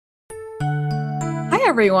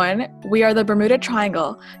everyone, we are the Bermuda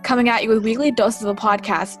Triangle, coming at you with weekly doses of a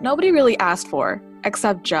podcast nobody really asked for,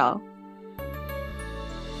 except Gel.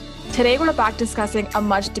 Today we're back discussing a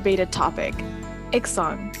much debated topic,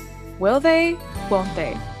 IkSong. Will they, won't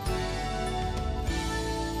they?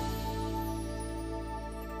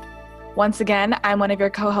 Once again, I'm one of your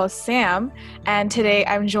co-hosts, Sam, and today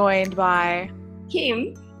I'm joined by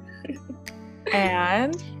Kim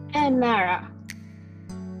and Nara.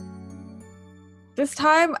 This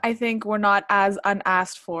time, I think we're not as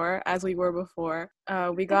unasked for as we were before.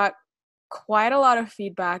 We got quite a lot of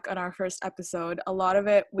feedback on our first episode. A lot of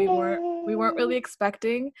it we weren't really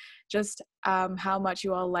expecting, just how much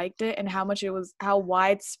you all liked it and how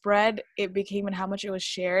widespread it became and how much it was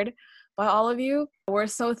shared by all of you. We're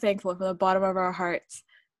so thankful from the bottom of our hearts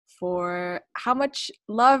for how much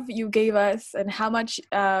love you gave us and how much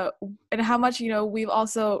we've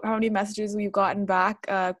also, how many messages we've gotten back,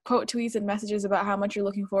 quote tweets and messages about how much you're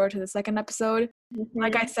looking forward to the second episode. Mm-hmm.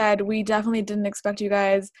 Like I said, we definitely didn't expect you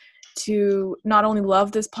guys to not only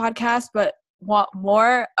love this podcast but want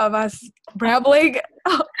more of us rambling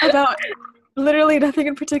about literally nothing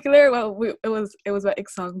in particular. Well, it was about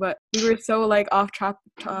IkSong, but we were so like off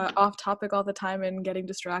topic all the time and getting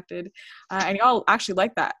distracted, and y'all actually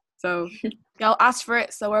like that. So y'all asked for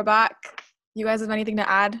it, so we're back. You guys have anything to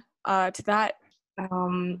add to that?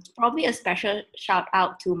 Probably a special shout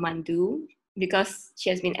out to Mandu because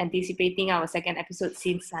she has been anticipating our second episode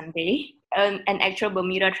since Sunday. An actual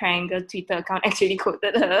Bermuda Triangle Twitter account actually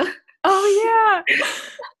quoted her. Oh yeah.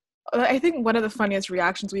 I think one of the funniest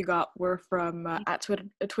reactions we got were from a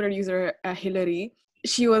Twitter user, Hillary.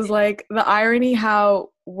 She was like, the irony how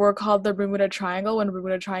we're called the Bermuda Triangle when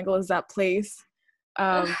Bermuda Triangle is that place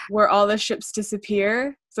where all the ships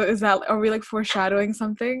disappear. So are we like foreshadowing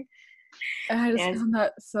something? And I just found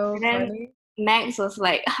that so funny. Max was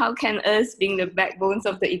like, how can us, being the backbones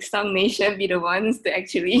of the IkSong nation, be the ones to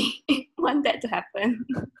actually want that to happen?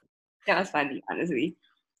 That was funny, honestly.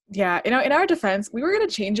 Yeah, in our defense, we were going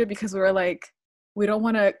to change it because we were like, we don't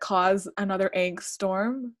want to cause another angst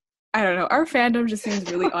storm. I don't know. Our fandom just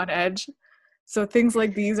seems really on edge. So things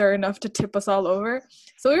like these are enough to tip us all over.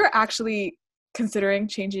 So we were actually considering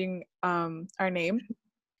changing our name.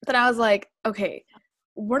 Then I was like, okay,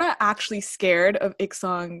 we're not actually scared of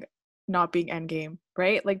IkSong not being endgame,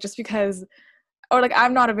 right? Like just because, or like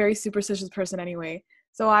I'm not a very superstitious person anyway.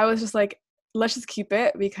 So I was just like, let's just keep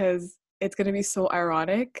it because it's going to be so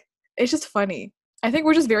ironic. It's just funny. I think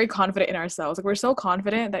we're just very confident in ourselves. Like we're so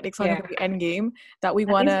confident that IkSong is going to be endgame that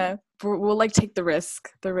we'll like take the risk,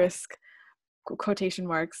 quotation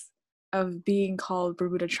marks, of being called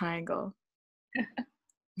Bermuda Triangle.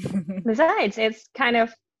 Besides, it's kind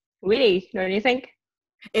of witty, don't you think?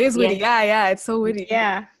 It is witty. Yeah, it's so witty.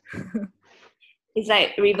 Yeah. It's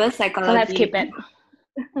like reverse psychology. So let's keep it.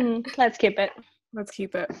 Let's keep it. Let's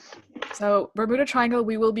keep it. So Bermuda Triangle,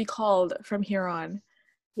 we will be called from here on.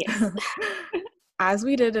 Yes. As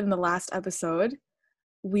we did in the last episode,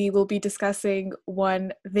 we will be discussing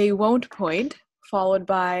one they won't point, followed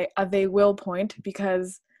by a they will point,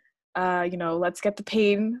 because, let's get the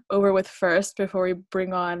pain over with first before we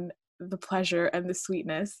bring on the pleasure and the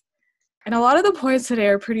sweetness. And a lot of the points today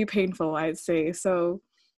are pretty painful, I'd say. So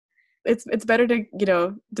it's better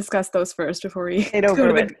to, discuss those first before we go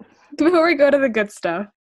to the good stuff.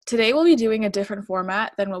 Today we'll be doing a different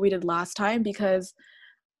format than what we did last time because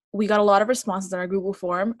we got a lot of responses on our Google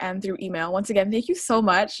form and through email. Once again, thank you so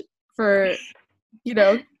much for,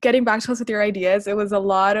 getting back to us with your ideas. It was a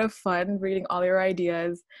lot of fun reading all your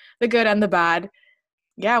ideas, the good and the bad.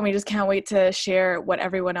 Yeah, we just can't wait to share what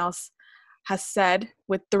everyone else has said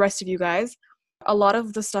with the rest of you guys. A lot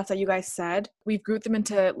of the stuff that you guys said, we've grouped them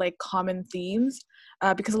into like common themes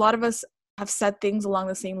because a lot of us have said things along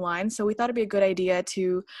the same lines. So we thought it'd be a good idea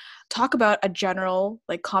to talk about a general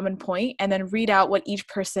like common point and then read out what each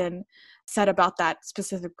person said about that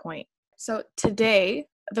specific point. So today,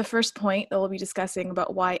 the first point that we'll be discussing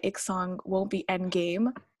about why IkSong won't be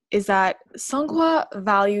endgame is that Seonghwa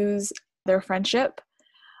values their friendship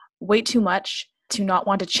way too much to not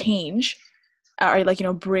want to change or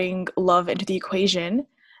bring love into the equation.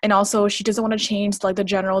 And also she doesn't want to change like the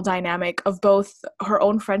general dynamic of both her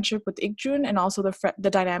own friendship with Ikjun and also the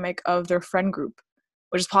dynamic of their friend group,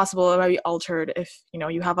 which is possible it might be altered if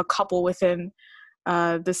you have a couple within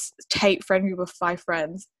this tight friend group of 5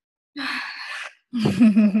 friends.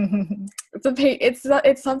 It's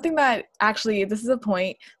something that actually, this is a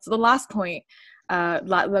point. So the last point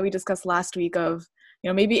that we discussed last week of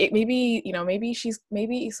maybe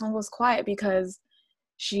IkSong was quiet because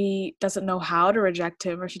she doesn't know how to reject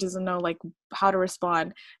him or she doesn't know like how to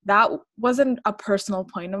respond. That wasn't a personal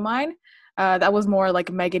point of mine. That was more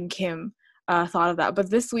like Meg and Kim thought of that. But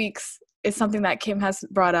this week's is something that Kim has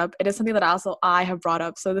brought up. It is something that also I have brought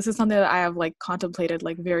up. So this is something that I have like contemplated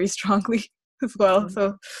like very strongly as well.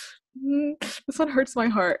 So this one hurts my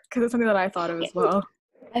heart because it's something that I thought of as well.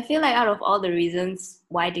 I feel like out of all the reasons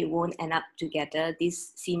why they won't end up together,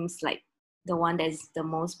 this seems like the one that is the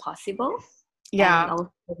most possible. Yeah. And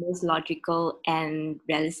also the most logical and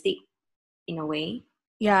realistic in a way.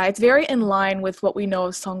 Yeah, it's very in line with what we know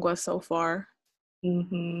of Seonghwa so far.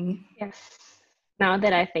 Mm-hmm. Yes. Now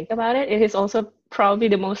that I think about it, it is also probably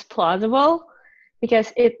the most plausible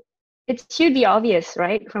because it's hugely obvious,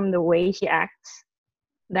 right, from the way she acts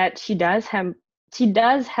that she does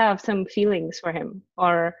have some feelings for him,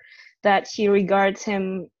 or that she regards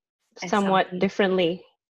him somewhat differently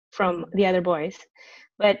from the other boys.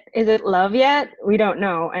 But is it love yet? We don't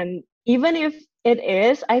know. And even if it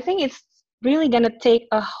is, I think it's really gonna take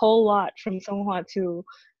a whole lot from Songhwa to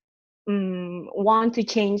want to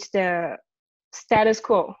change the status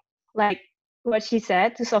quo, like what she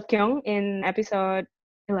said to Seokkyung in episode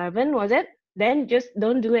 11, was it? Then just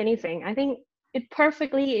don't do anything. I think it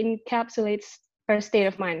perfectly encapsulates her state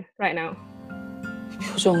of mind right now.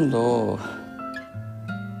 표정도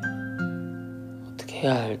어떻게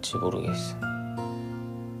해야 할지 모르겠어.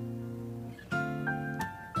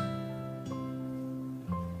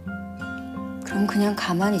 그럼 그냥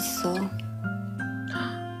가만히 있어.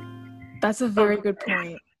 That's a very good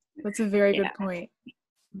point. That's a very good point.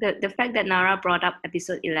 The fact that Nara brought up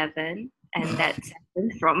episode 11 and that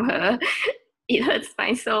sentence from her, it hurts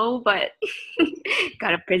my soul, but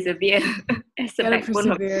gotta persevere. As a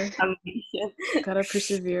backbone of foundation. Gotta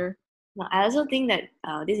persevere. No, I also think that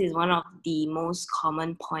this is one of the most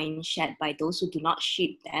common points shared by those who do not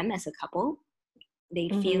ship them as a couple. They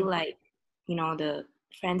feel like, the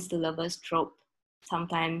friends to lovers trope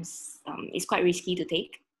sometimes is quite risky to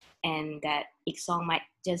take, and that IkSong might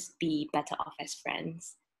just be better off as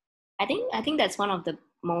friends. I think that's one of the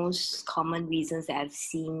most common reasons that I've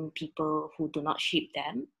seen people who do not ship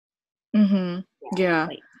them. Yeah.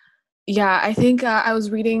 Yeah, I think I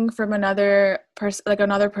was reading from another person on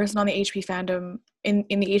the HP fandom in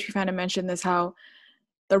the HP fandom mentioned this, how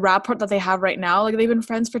the rapport that they have right now, like they've been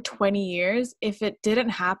friends for 20 years. If it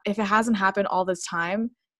hasn't happened all this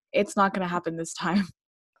time, it's not gonna happen this time.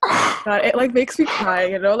 God, it like makes me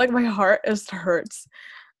cry, like my heart just hurts.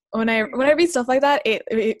 When I read stuff like that,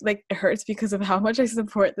 it hurts because of how much I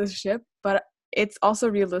support this ship, but it's also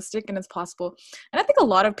realistic and it's possible. And I think a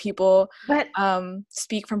lot of people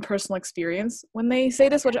speak from personal experience when they say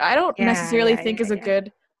this, which I don't necessarily think is a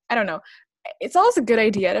good, I don't know. It's always a good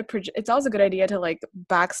idea to like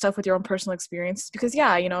back stuff with your own personal experience because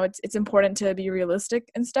it's important to be realistic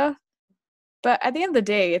and stuff. But at the end of the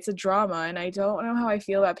day, it's a drama, and I don't know how I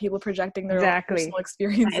feel about people projecting their own personal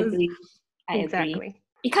experiences. I agree.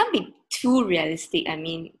 It can't be too realistic. I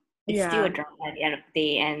mean, it's still a drama at the end of the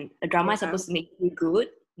day, and a drama is supposed to make you good,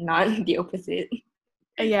 not the opposite.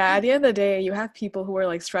 Yeah, at the end of the day, you have people who are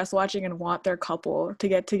like stress watching and want their couple to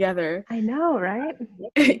get together. I know, right?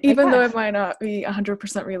 Even though it might not be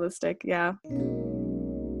 100% realistic, yeah.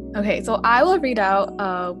 Okay, so I will read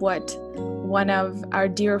out what one of our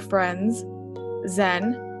dear friends,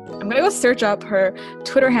 Zen, I'm gonna go search up her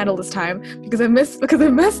Twitter handle this time because I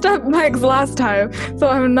messed up Meg's last time, so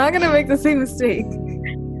I'm not gonna make the same mistake.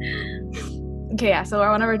 Okay, yeah, so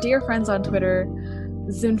one of our dear friends on Twitter,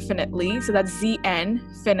 Zinfinitely, so that's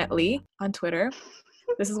Znfinitely on Twitter.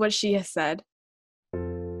 This is what she has said.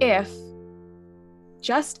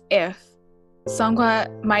 Just if,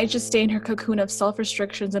 Seonghwa might just stay in her cocoon of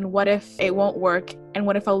self-restrictions and what if it won't work and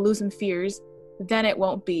what if I'll lose some fears, then it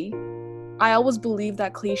won't be. I always believe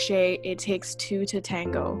that cliche, it takes two to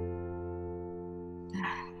tango.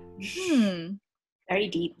 Very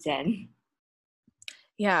deep, Zen.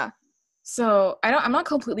 Yeah. So I'm not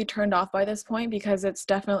completely turned off by this point because it's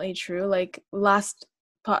definitely true. Like last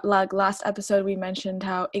episode we mentioned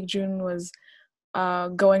how Ikjun was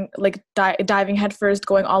going like diving headfirst,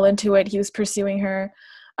 going all into it. He was pursuing her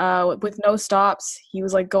with no stops. He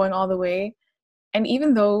was like going all the way. And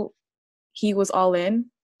even though he was all in,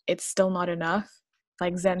 it's still not enough.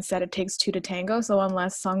 Like Zen said, it takes two to tango. So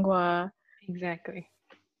unless Seonghwa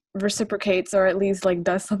reciprocates or at least like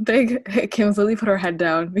does something, Kim's Lily put her head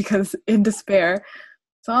down because in despair.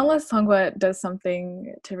 So unless Seonghwa does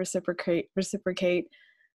something to reciprocate,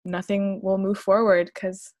 nothing will move forward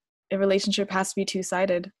because a relationship has to be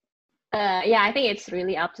two-sided. I think it's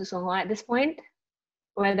really up to Seonghwa at this point,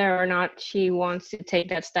 whether or not she wants to take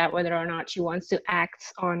that step, whether or not she wants to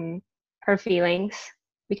act on her feelings,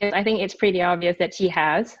 because I think it's pretty obvious that she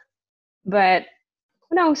has, but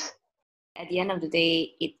who knows? At the end of the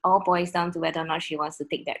day, it all boils down to whether or not she wants to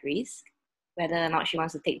take that risk, whether or not she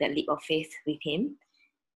wants to take that leap of faith with him.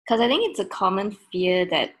 Because I think it's a common fear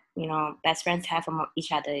that, best friends have among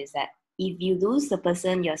each other, is that if you lose the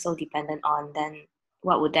person you're so dependent on, then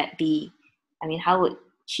what would that be? I mean, how would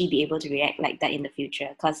she be able to react like that in the future?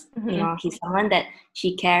 Because, he's someone that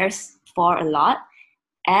she cares for a lot.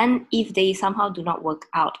 And if they somehow do not work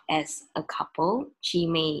out as a couple, she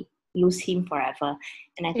may lose him forever.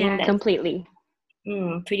 And I think that's completely.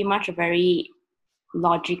 Pretty much a very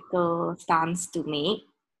logical stance to make,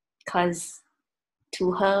 because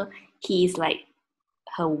to her, he is like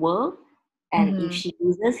her world. And if she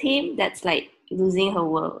loses him, that's like losing her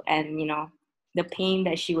world. And, the pain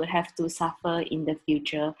that she would have to suffer in the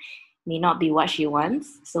future may not be what she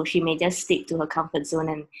wants. So she may just stick to her comfort zone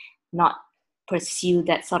and not pursue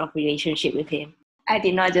that sort of relationship with him. I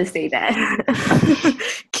did not just say that.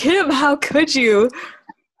 Kim, how could you?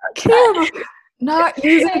 Kim, not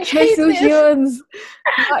using Chesu Hyun's.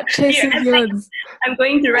 Not Chesu Hyun's. I'm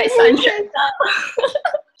going to write Sunshine now.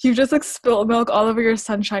 You've just like spilled milk all over your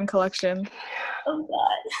Sunshine collection. Oh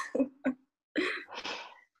God.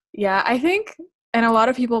 Yeah, I think, and a lot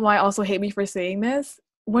of people might also hate me for saying this,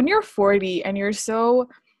 when you're 40 and you're so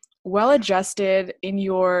well adjusted in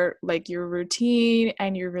your routine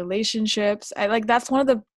and your relationships, that's one of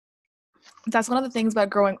the things about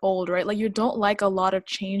growing old, right? Like, you don't like a lot of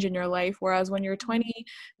change in your life, whereas when you're 20,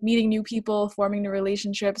 meeting new people, forming new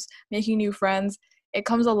relationships, making new friends, it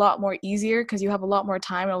comes a lot more easier because you have a lot more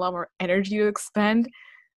time and a lot more energy to expend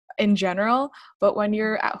in general. But when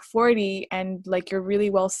you're at 40 and like you're really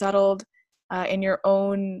well settled in your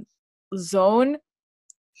own zone,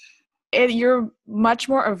 you're much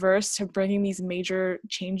more averse to bringing these major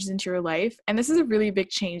changes into your life. And this is a really big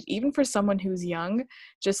change, even for someone who's young,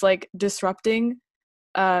 just like disrupting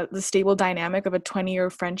the stable dynamic of a 20-year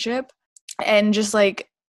friendship and just like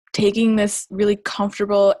taking this really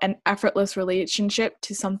comfortable and effortless relationship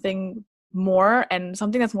to something more, and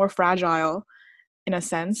something that's more fragile in a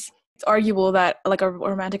sense. It's arguable that like a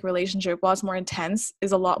romantic relationship, while it's more intense,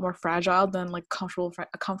 is a lot more fragile than like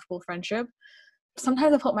a comfortable friendship.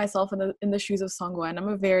 Sometimes I put myself in the shoes of Songwa, and I'm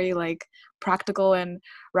a very like practical and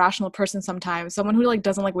rational person sometimes. Someone who like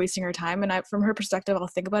doesn't like wasting her time, and from her perspective, I'll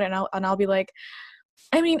think about it and I'll be like,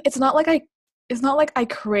 I mean, it's not like I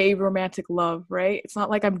crave romantic love, right? It's not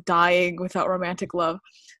like I'm dying without romantic love.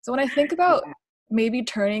 So when I think about maybe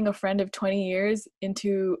turning a friend of 20 years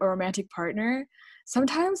into a romantic partner,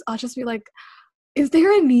 sometimes I'll just be like, is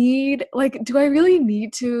there a need? Like, do I really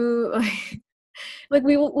need to? Like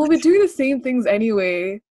we'll be doing the same things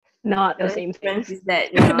anyway. Not the same things. Is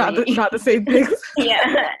that not the same things.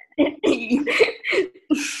 Yeah.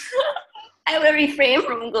 I will refrain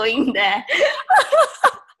from going there.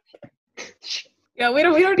 Yeah, we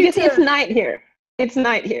don't need because to. It's night here. It's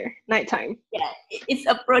night here. Nighttime. Yeah, it's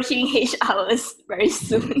approaching H hours very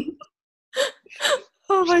soon.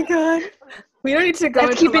 Oh my god. We don't need to go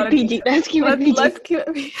Let's into keep it PG. Let's keep it PG. Let's keep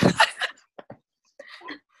it PG.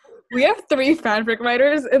 We have 3 fanfic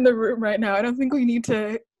writers in the room right now. I don't think we need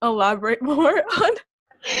to elaborate more on.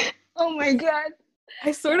 Oh my god.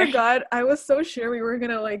 I swear to God, I was so sure we were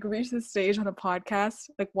gonna like reach this stage on a podcast,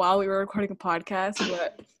 like while we were recording a podcast,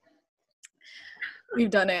 but we've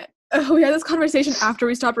done it. We had this conversation after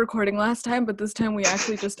we stopped recording last time, but this time we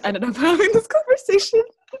actually just ended up having this conversation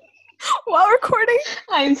while recording.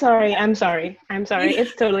 I'm sorry.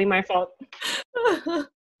 It's totally my fault.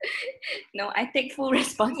 No, I take full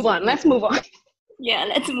responsibility. Move on. Let's move on. Yeah,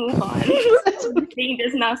 let's move on. Saying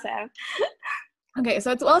this now, Sam. Okay,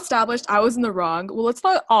 so it's well established I was in the wrong. Well, it's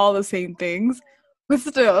not all the same things, but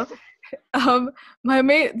still,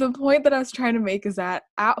 the point that I was trying to make is that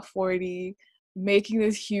at 40, making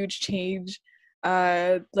this huge change,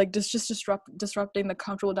 like just disrupting the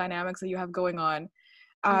comfortable dynamics that you have going on,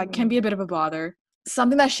 can be a bit of a bother.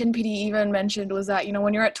 Something that Shin PD even mentioned was that,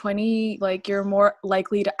 when you're at 20, like, you're more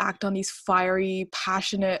likely to act on these fiery,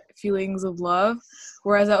 passionate feelings of love,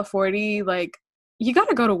 whereas at 40, like, you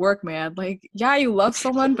gotta go to work, man. Like, yeah, you love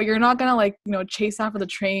someone, but you're not gonna, like, chase after the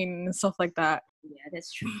train and stuff like that. Yeah,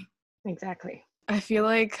 that's true. Exactly. I feel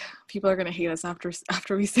like people are gonna hate us after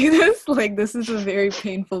we say this. Like, this is a very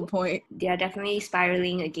painful point. They are definitely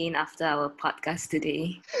spiraling again after our podcast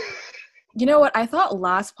today. You know what? I thought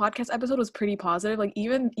last podcast episode was pretty positive. Like,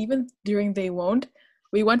 even during They Won't,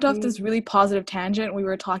 we went off this really positive tangent. We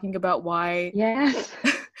were talking about why. Yes.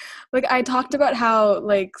 Like, I talked about how,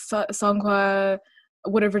 like, Songhwa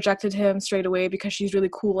would have rejected him straight away because she's really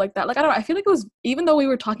cool like that. Like, I don't know. I feel like it was, even though we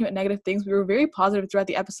were talking about negative things, we were very positive throughout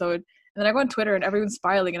the episode. And then I go on Twitter and everyone's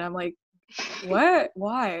spiraling, and I'm like, what?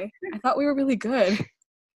 Why? I thought we were really good.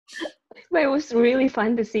 But it was really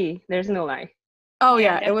fun to see. There's no lie. Oh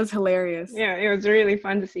Yeah, yeah, it was hilarious. Yeah, it was really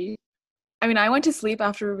fun to see. I mean, I went to sleep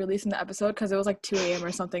after releasing the episode because it was like 2 a.m.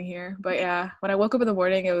 or something here. But yeah, when I woke up in the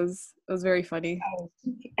morning, it was very funny.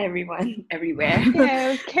 Everyone, everywhere. Yeah, it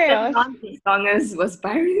was chaos. The songers was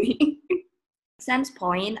spiraling. Sam's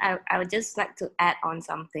point, I would just like to add on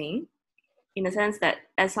something in the sense that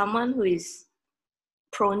as someone who is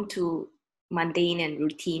prone to mundane and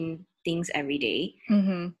routine things every day,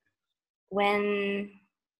 Mm-hmm. when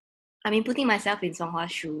putting myself in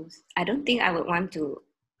Songhwa's shoes, I don't think I would want to,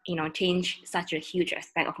 change such a huge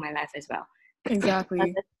aspect of my life as well.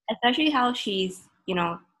 Exactly. Especially how she's,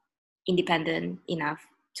 independent enough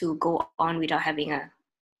to go on without having a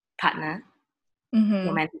partner Mm-hmm.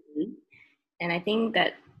 romantically. And I think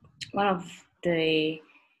that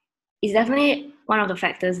is definitely one of the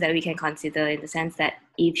factors that we can consider in the sense that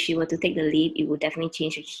if she were to take the lead, it would definitely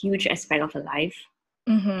change a huge aspect of her life.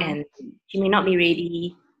 Mm-hmm. And she may not be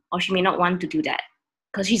ready or she may not want to do that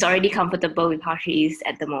because she's already comfortable with how she is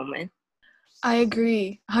at the moment. I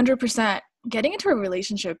agree, 100%. Getting into a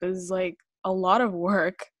relationship is like a lot of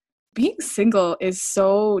work. Being single is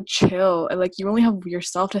so chill, and like you only have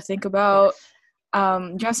yourself to think about.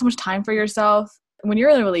 You have so much time for yourself. When you're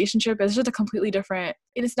in a relationship, it's just a completely different.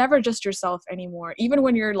 It's never just yourself anymore. Even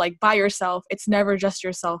when you're like by yourself, it's never just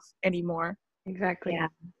yourself anymore. Exactly. Yeah.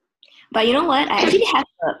 But you know what? I actually have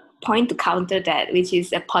a point to counter that, which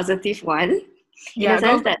is a positive one. Yeah, in a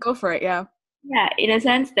sense that go for it. Yeah. Yeah, in a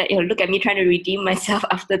sense that look at me trying to redeem myself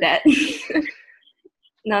after that.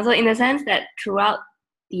 No, so in a sense that throughout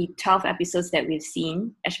the 12 episodes that we've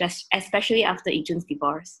seen, especially after Ijun's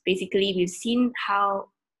divorce, basically we've seen how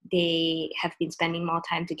they have been spending more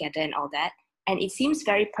time together and all that. And it seems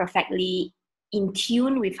very perfectly in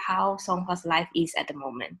tune with how Songhwa's life is at the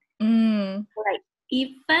moment. Mm. Like,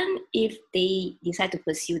 even if they decide to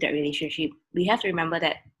pursue that relationship, we have to remember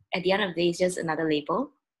that at the end of the day, it's just another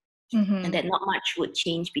label. Mm-hmm. And that not much would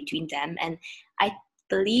change between them. And I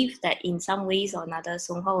believe that in some ways or another,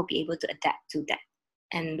 Songhwa will be able to adapt to that,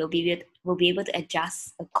 and will be able to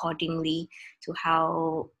adjust accordingly to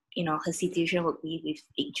how her situation would be with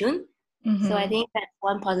Ikjun. Mm-hmm. So I think that's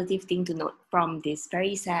one positive thing to note from this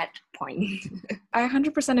very sad point. I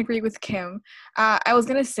 100% agree with Kim. I was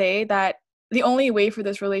gonna say that the only way for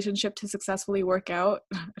this relationship to successfully work out,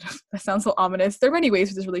 that sounds so ominous. There are many ways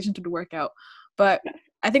for this relationship to work out, but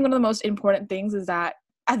I think one of the most important things is that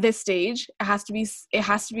at this stage, it has to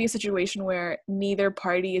be a situation where neither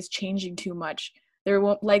party is changing too much. There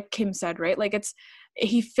won't, like Kim said, right? Like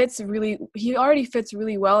he already fits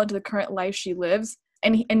really well into the current life she lives,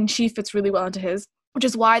 and she fits really well into his, which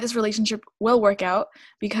is why this relationship will work out,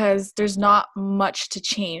 because there's not much to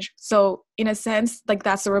change. So in a sense, like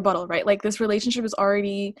that's the rebuttal, right? Like this relationship is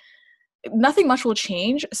already, nothing much will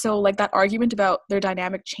change. So like that argument about their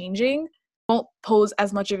dynamic changing won't pose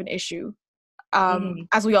as much of an issue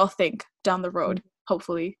as we all think down the road,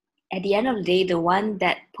 hopefully. At the end of the day, the one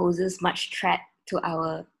that poses much threat to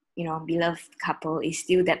our beloved couple is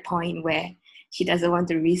still that point where she doesn't want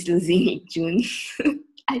to risk losing Ikjun.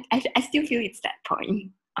 I still feel it's that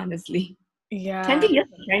point, honestly. Yeah. 20 years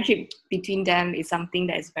of friendship between them is something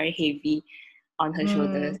that is very heavy on her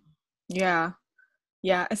shoulders. Yeah.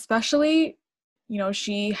 Yeah, especially,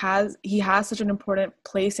 he has such an important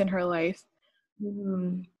place in her life.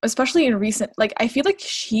 Especially in recent, like I feel like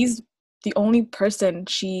she's the only person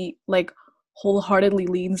she like wholeheartedly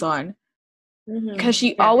leans on, because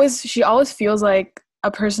she always feels like a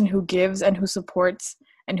person who gives and who supports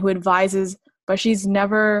and who advises, but she's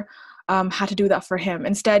never had to do that for him.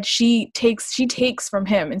 Instead, she takes from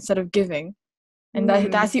him instead of giving, and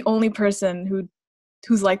that's the only person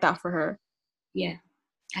who's like that for her. Yeah,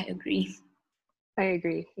 I agree.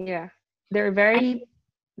 Yeah, they're very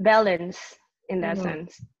balanced in that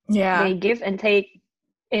sense. Yeah, they give and take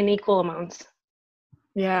in equal amounts.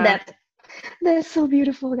 Yeah, that's so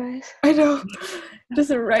beautiful, guys. I know.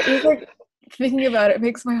 Just right. It's like thinking about it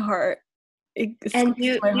makes my heart. And do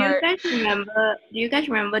you guys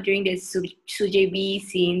remember during this Sujebi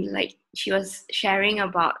scene, like she was sharing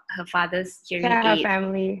about her father's hearing aid? Her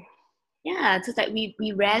family. Yeah, so that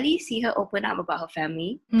we rarely see her open up about her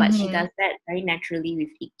family, but she does that very naturally with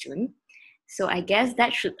Ikjun. So I guess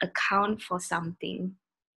that should account for something,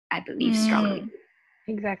 I believe strongly.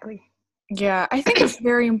 Exactly. Yeah, I think it's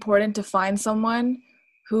very important to find someone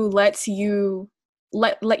who lets you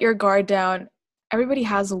let your guard down. Everybody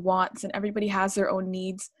has wants and everybody has their own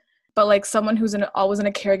needs, but like someone who's always in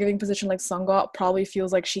a caregiving position like Songhwa probably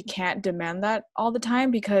feels like she can't demand that all the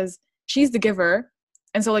time because she's the giver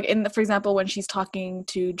And so like for example, when she's talking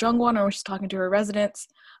to Jungwon or when she's talking to her residents,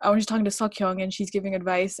 when she's talking to Seokhyung and she's giving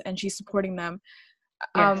advice and she's supporting them,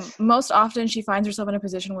 Yes. most often she finds herself in a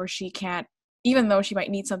position where she can't, even though she might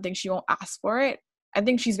need something, she won't ask for it. I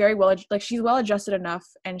think she's very she's well adjusted enough,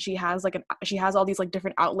 and she has she has all these like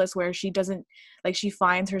different outlets where she doesn't like, she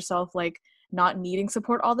finds herself like not needing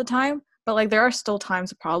support all the time, but like there are still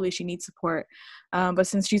times probably she needs support, but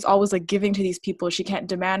since she's always like giving to these people, she can't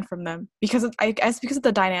demand from them because I guess because of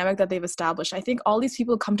the dynamic that they've established. I think all these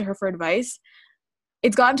people come to her for advice.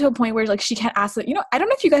 It's gotten to a point where like she can't ask it. I don't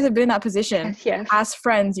know if you guys have been in that position Yes. as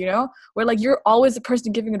friends, where like you're always the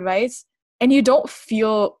person giving advice and you don't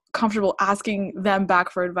feel comfortable asking them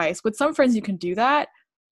back for advice. With some friends you can do that.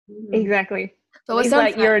 Exactly. So It's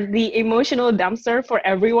like you're the emotional dumpster for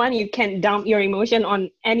everyone. You can't dump your emotion on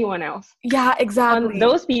anyone else. Yeah, exactly. On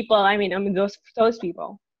those people, I mean those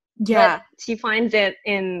people. Yeah. But she finds it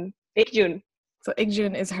in Ikjun. So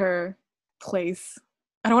Ikjun is her place.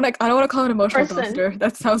 I don't want to call it emotional dumpster.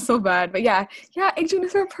 That sounds so bad. But yeah, Ikjun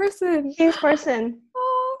is her person. She's person.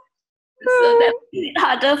 Oh. So that makes it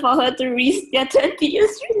harder for her to risk their 20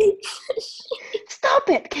 years relationship. Stop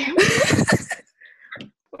it, Kim.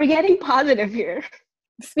 We're getting positive here.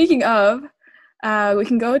 Speaking of, we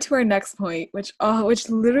can go to our next point, which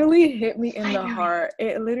literally hit me in the heart.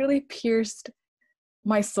 It literally pierced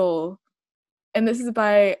my soul. And this is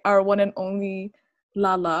by our one and only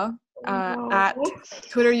Lala, at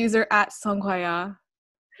Twitter user at Songhwaya.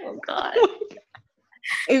 Oh God.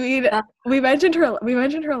 I mean, we mentioned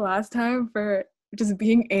her last time for just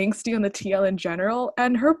being angsty on the TL in general,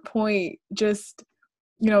 and her point just,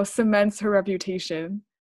 cements her reputation.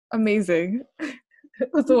 Amazing. It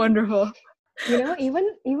was wonderful.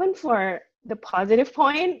 Even for the positive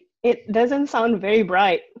point, it doesn't sound very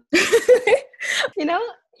bright.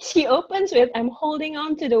 She opens with, "I'm holding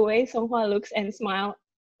on to the way Songhwa looks and smile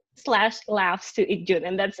 / laughs to Ikjun,"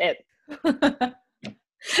 and that's it.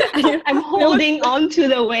 I'm holding on to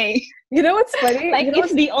the way. You know what's funny? Like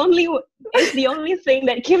it's the only thing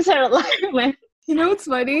that keeps her alive, man. You know what's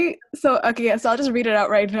funny? So I'll just read it out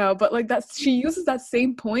right now. But like she uses that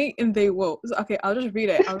same point in They Won't. So, I'll just read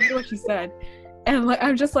it. I'll read what she said. And like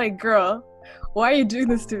I'm just like, girl, why are you doing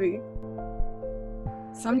this to me?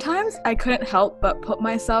 Sometimes I couldn't help but put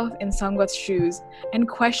myself in Sungwa's shoes, and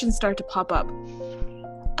questions start to pop up.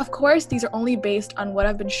 Of course, these are only based on what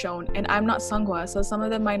I've been shown, and I'm not Songhwa, so some of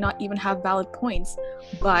them might not even have valid points.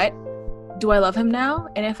 But do I love him now?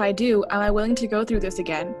 And if I do, am I willing to go through this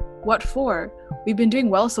again? What for? We've been doing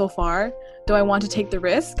well so far. Do I want to take the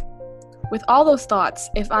risk? With all those thoughts,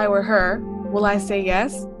 if I were her, will I say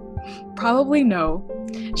yes? Probably no.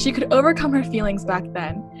 She could overcome her feelings back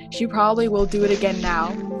then. She probably will do it again now.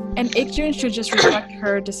 And Ikjun should just respect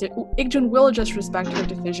her Ikjun will just respect her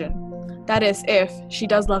decision. That is, if she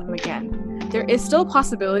does love him again. There is still a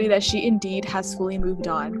possibility that she indeed has fully moved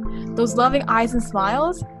on. Those loving eyes and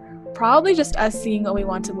smiles? Probably just us seeing what we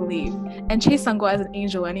want to believe. And Chae Sungwa is an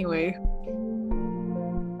angel anyway.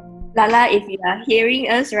 Lala, if you are hearing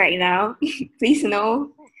us right now, please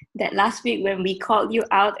know that last week when we called you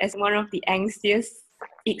out as one of the angstiest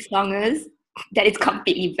IkSongers, that is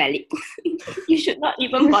completely valid. You should not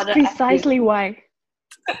even bother. Precisely why.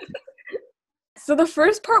 So the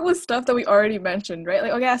first part was stuff that we already mentioned, right?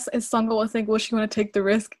 Like, I guess Sungwa will think, will she want to take the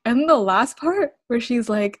risk? And the last part where she's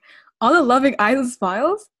like, all the loving eyes and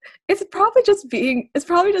smiles, it's probably just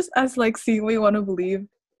us like seeing what we want to believe.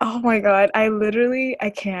 Oh my God, I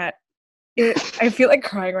can't. I feel like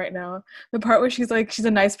crying right now. The part where she's like, she's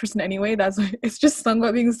a nice person anyway, it's just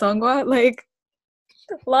Sungwa being Sungwa. Like,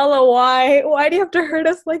 Lala, why? Why do you have to hurt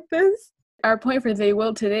us like this? Our point for They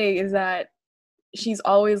Will today is that she's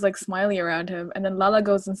always like smiling around him, and then Lala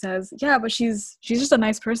goes and says, yeah, but she's just a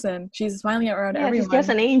nice person. She's smiling around everyone. She's just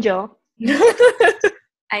an angel.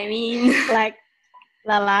 I mean, like,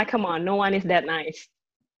 Lala, come on, no one is that nice.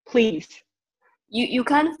 Please. You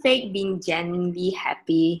can't fake being genuinely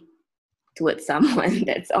happy towards someone.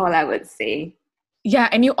 That's all I would say. Yeah,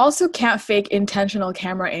 and you also can't fake intentional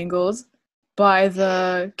camera angles by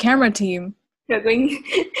the camera team. We're going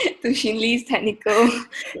to Shinli's technical.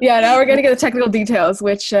 Yeah, now we're going to get the technical details,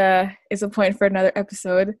 which is a point for another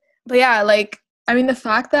episode. But yeah, like, I mean, the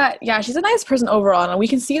fact that, yeah, she's a nice person overall, and we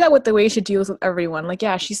can see that with the way she deals with everyone. Like,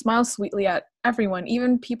 yeah, she smiles sweetly at everyone,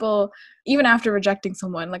 even after rejecting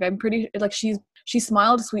someone. Like, I'm pretty, like, she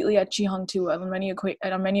smiled sweetly at Ji-hung too on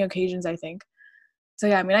many occasions, I think. So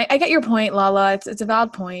yeah, I mean, I get your point, Lala. It's a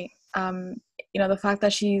valid point. The fact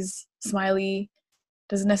that she's smiley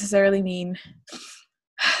doesn't necessarily mean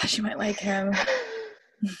she might like him.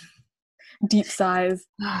 Deep sighs.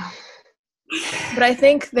 But I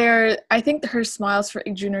think her smiles for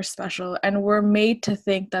Ikjun are special, and we're made to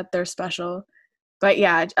think that they're special. But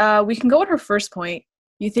yeah, we can go with her first point.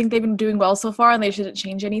 You think they've been doing well so far, and they shouldn't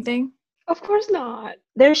change anything? Of course not.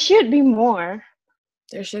 There should be more.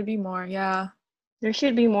 There should be more, yeah. There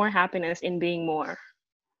should be more happiness in being more.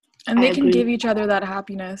 And I they can agree. give each other that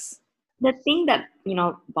happiness. The thing that,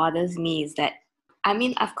 bothers me is that, I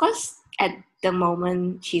mean, of course, at the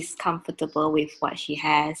moment, she's comfortable with what she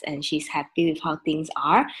has and she's happy with how things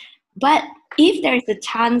are. But if there's a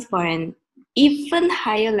chance for an even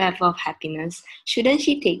higher level of happiness, shouldn't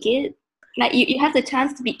she take it? Like, you have the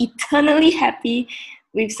chance to be eternally happy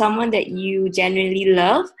with someone that you genuinely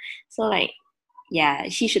love. So, like, yeah,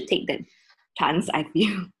 she should take that chance, I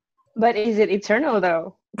feel. But is it eternal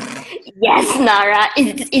though? Yes, Nara,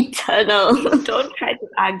 it's eternal. Don't try to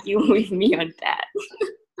argue with me on that.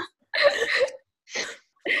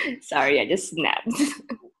 Sorry, I just snapped.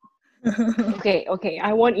 Okay,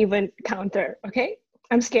 I won't even counter, okay?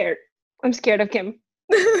 I'm scared of Kim.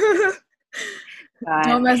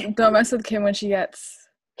 Don't mess with Kim when she gets...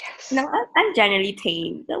 Yes. No, I'm generally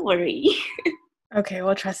tame. Don't worry. Okay,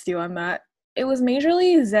 we'll trust you on that. It was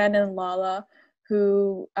majorly Zen and Lala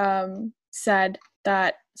who said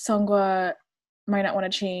that Seonghwa might not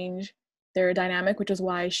want to change their dynamic, which is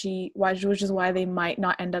why they might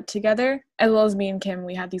not end up together. As well as me and Kim,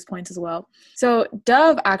 we had these points as well. So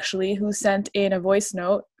Dove, actually, who sent in a voice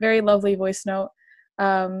note, very lovely voice note,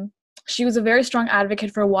 she was a very strong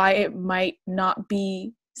advocate for why it might not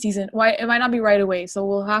be right away. So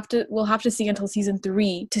we'll have to see until season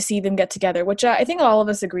 3 to see them get together, which I think all of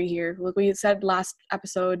us agree here. Like we said last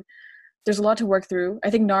episode, there's a lot to work through. I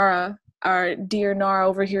think Nara, our dear Nara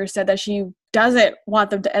over here, said that she doesn't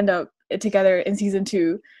want them to end up together in season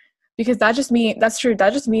 2, because that's true.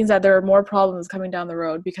 That just means that there are more problems coming down the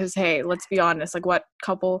road, because hey, let's be honest, like what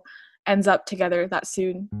couple ends up together that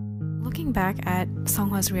soon? Looking back at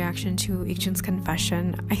Seonghwa's reaction to Ikjun's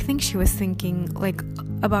confession, I think she was thinking like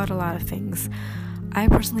about a lot of things. I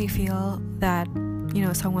personally feel that,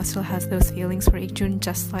 Seonghwa still has those feelings for Ikjun,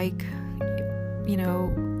 just like,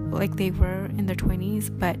 like they were in their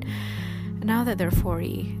 20s, but now that they're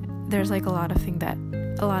 40, there's like a lot of things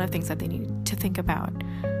that they need to think about.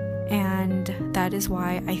 And that is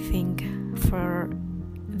why I think for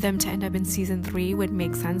them to end up in season 3 would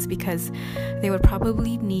make sense, because they would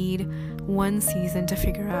probably need one season to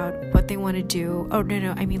figure out what they want to do. Oh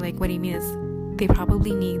no, I mean, like, what he means is they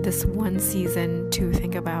probably need this one season to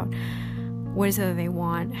think about what is it that they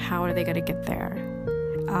want, how are they going to get there,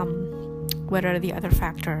 what are the other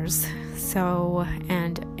factors,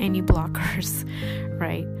 and any blockers,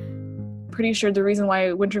 right? Pretty sure the reason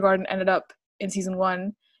why Winter Garden ended up in season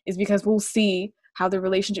 1 is because we'll see how the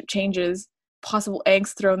relationship changes, possible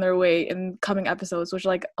angst thrown their way in coming episodes, which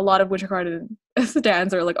like a lot of Winter Garden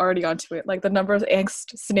stands are like already onto it. Like the number of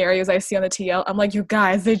angst scenarios I see on the TL, I'm like, you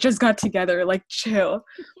guys, they just got together, like chill.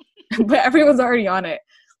 But everyone's already on it.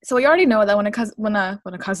 So we already know that when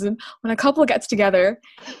a couple gets together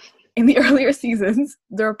in the earlier seasons,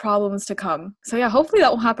 there are problems to come. So yeah, hopefully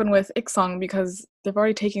that will happen with IkSong, because they've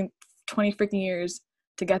already taken 20 freaking years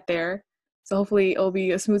to get there. So hopefully it'll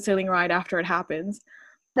be a smooth sailing ride after it happens.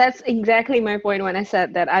 That's exactly my point when I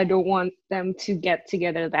said that I don't want them to get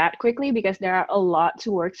together that quickly, because there are a lot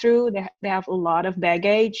to work through. They have a lot of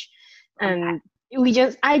baggage, and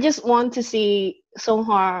I just want to see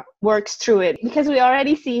Seonghwa works through it, because we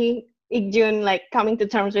already see Ikjun like coming to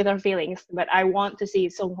terms with her feelings, but I want to see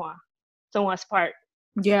Seonghwa's part.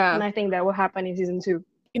 Yeah. And I think that will happen in season 2.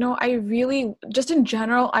 I really, just in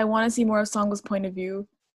general, I want to see more of Seonghwa's point of view.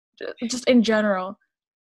 Just in general.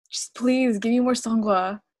 Just please, give me more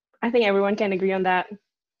Seonghwa. I think everyone can agree on that.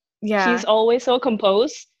 Yeah. She's always so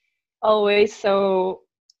composed, always so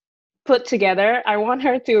put together. I want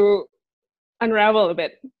her to unravel a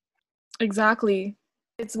bit. Exactly.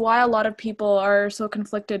 It's why a lot of people are so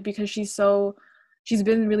conflicted, because she's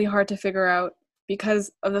been really hard to figure out,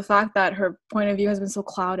 because of the fact that her point of view has been so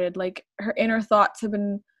clouded. Like her inner thoughts have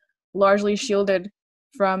been largely shielded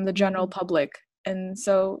from the general public. And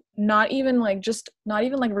so not even like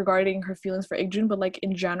regarding her feelings for Ikjun, but like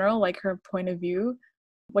in general, like her point of view,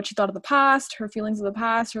 what she thought of the past, her feelings of the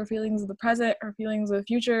past, her feelings of the present, her feelings of the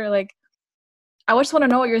future. Like, I just want to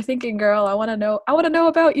know what you're thinking, girl. I want to know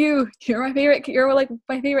about you. You're like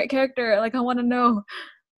my favorite character. Like, I want to know.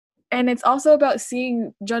 And it's also about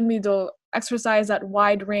seeing Jeonmi-do exercise that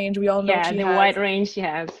wide range we all know she has. Yeah, the wide range she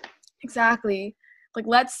has. Exactly. Like,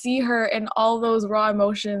 let's see her in all those raw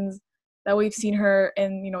emotions that we've seen her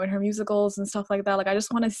in, in her musicals and stuff like that. Like, I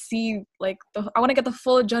just want to see, like, I want to get the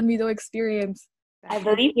full Jeonmi-do experience. I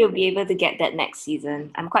believe you'll be able to get that next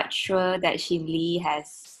season. I'm quite sure that Shin Lee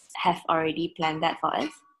have already planned that for us.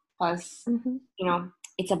 Because,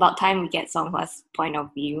 it's about time we get Songhwa's point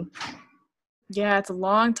of view. Yeah, it's a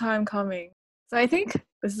long time coming. So I think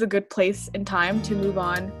this is a good place in time to move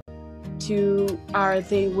on to our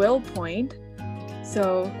they will point.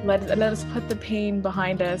 So let us put the pain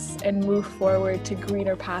behind us and move forward to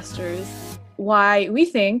greener pastures. Why we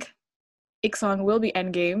think IkSong will be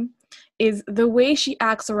endgame is the way she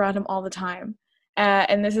acts around him all the time.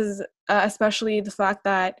 And this is especially the fact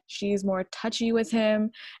that she's more touchy with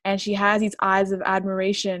him and she has these eyes of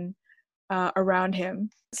admiration around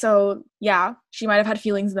him. So yeah, she might have had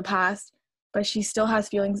feelings in the past, but she still has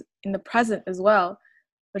feelings in the present as well,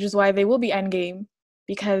 which is why they will be endgame,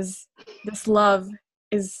 because this love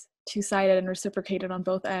is two-sided and reciprocated on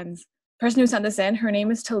both ends. The person who sent this in, her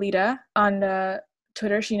name is Talita. On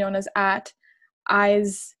Twitter, she's known as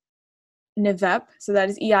 @EisNevep, so that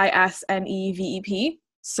is EisNevep.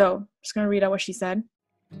 So I'm just going to read out what she said.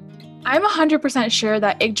 I'm 100% sure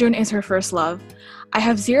that Ik-jun is her first love. I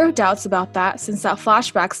have zero doubts about that since that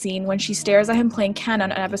flashback scene when she stares at him playing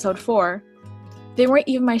canon on episode 4. They weren't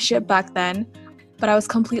even my ship back then, but I was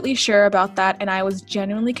completely sure about that, and I was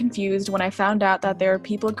genuinely confused when I found out that there were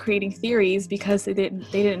people creating theories because they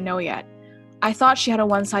didn't know yet. I thought she had a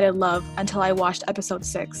one-sided love until I watched episode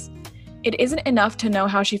 6. It isn't enough to know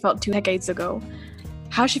how she felt 2 decades ago.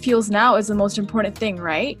 How she feels now is the most important thing,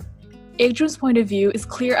 right? Ik-jun's point of view is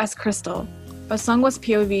clear as crystal, but Songhwa's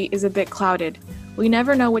POV is a bit clouded. We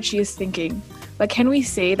never know what she is thinking, but can we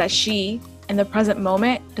say that she, in the present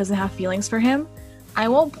moment, doesn't have feelings for him? I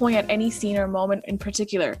won't point at any scene or moment in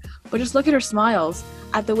particular, but just look at her smiles,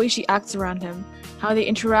 at the way she acts around him, how they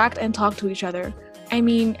interact and talk to each other. I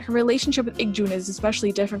mean, her relationship with Ik-jun is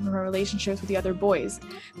especially different from her relationships with the other boys.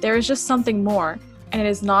 There is just something more, and it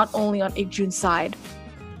is not only on Ik-jun's side.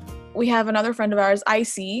 We have another friend of ours,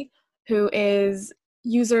 IC, who is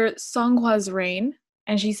user Songhwa's Rain,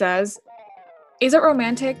 and she says, is it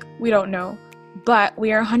romantic? We don't know. But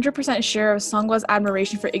we are 100% sure of Songhwa's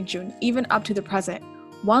admiration for Ik-jun, even up to the present.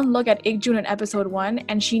 One look at Ik-jun in episode 1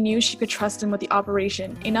 and she knew she could trust him with the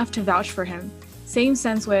operation, enough to vouch for him. Same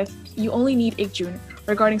sense with You Only Need Ik-jun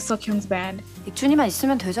regarding Seokhyung's band. 익준이만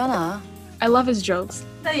있으면 되잖아. I love his jokes.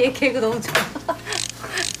 나 얘 개그 너무 좋아.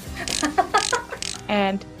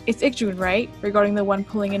 And it's Ik-jun, right? Regarding the one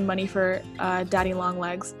pulling in money for Daddy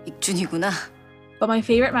Longlegs. 익준이구나. But my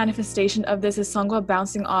favorite manifestation of this is Songhwa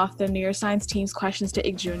bouncing off the neuroscience team's questions to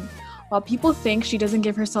Ik-jun. While people think she doesn't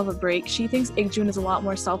give herself a break, she thinks Ik-jun is a lot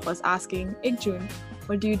more selfless, asking, Ik-jun,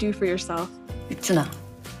 what do you do for yourself? 익준아,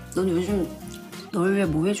 넌 요즘 널 왜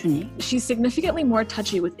뭐 해주니? She's significantly more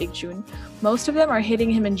touchy with Ik-jun. Most of them are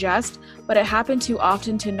hitting him in jest, but it happened too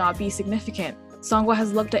often to not be significant. Songhwa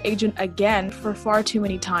has looked at Ik-jun again for far too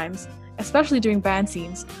many times, especially during band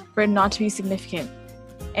scenes, for it not to be significant.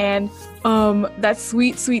 And, that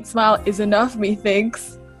sweet, sweet smile is enough,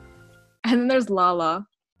 methinks. And then there's Lala.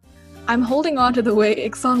 I'm holding on to the way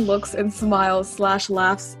IkSong looks and smiles /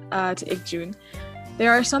 laughs to Ik-jun.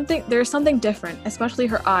 There's something different, especially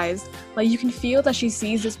her eyes, like you can feel that she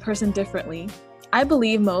sees this person differently. I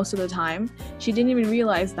believe most of the time, she didn't even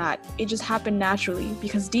realize that. It just happened naturally,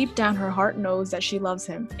 because deep down her heart knows that she loves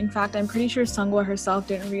him. In fact, I'm pretty sure Songhwa herself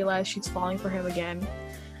didn't realize she's falling for him again.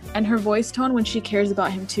 And her voice tone when she cares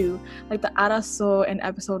about him too, like the Araso in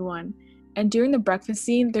episode 1. And during the breakfast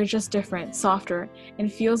scene, they're just different, softer,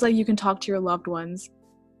 and feels like you can talk to your loved ones.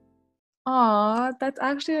 Aww, that's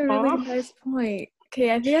actually a really nice point.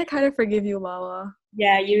 Okay, I think I kind of forgive you, Lala.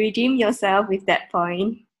 Yeah, you redeem yourself with that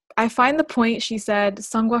point. I find the point she said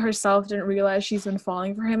Songhwa herself didn't realize she's been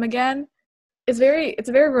falling for him again. It's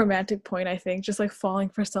a very romantic point, I think, just like falling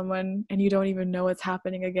for someone and you don't even know what's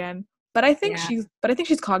happening again. But I think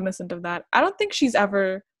she's cognizant of that. I don't think she's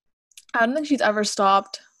ever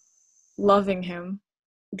stopped loving him.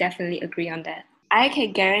 Definitely agree on that. I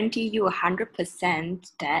can guarantee you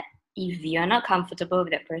 100% that if you're not comfortable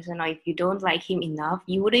with that person or if you don't like him enough,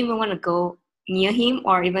 you wouldn't even want to go near him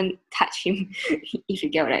or even touch him, if you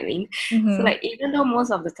get what I mean. Mm-hmm. So like, even though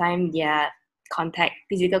most of the time their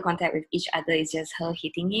physical contact with each other is just her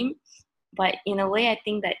hitting him, but in a way I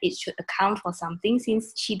think that it should account for something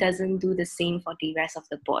since she doesn't do the same for the rest of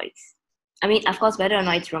the boys. I mean, of course, whether or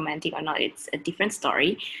not it's romantic or not, it's a different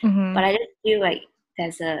story. Mm-hmm. But I just feel like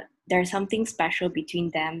there's something special between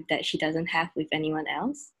them that she doesn't have with anyone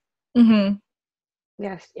else. Mm-hmm.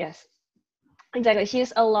 Yes. Exactly.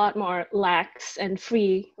 She's a lot more lax and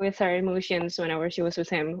free with her emotions whenever she was with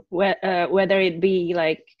him, whether it be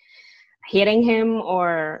like hitting him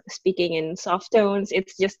or speaking in soft tones.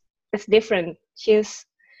 It's different. She's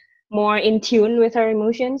more in tune with her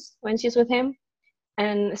emotions when she's with him.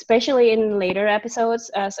 And especially in later episodes,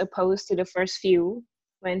 as opposed to the first few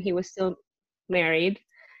when he was still married.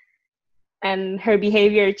 And her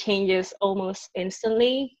behavior changes almost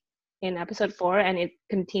instantly in episode 4, and it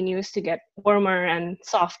continues to get warmer and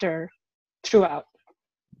softer throughout.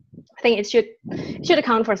 I think it should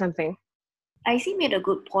account for something. Icy made a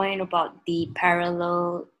good point about the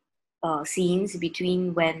parallel scenes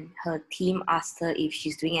between when her team asked her if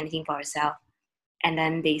she's doing anything for herself, and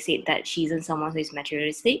then they said that she isn't someone who is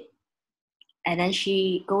materialistic. And then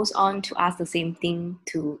she goes on to ask the same thing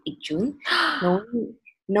to Ik-jun,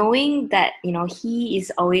 knowing that, you know, he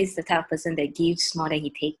is always the type of person that gives more than he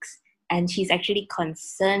takes. And she's actually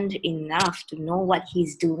concerned enough to know what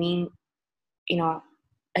he's doing, you know,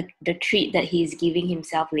 the treat that he's giving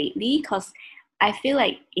himself lately. Because I feel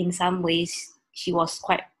like in some ways she was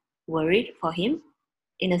quite worried for him,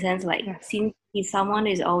 in a sense, like, since he's someone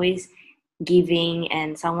who is always giving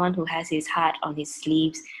and someone who has his heart on his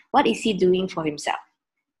sleeves, what is he doing for himself?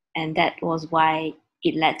 And that was why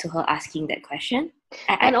it led to her asking that question.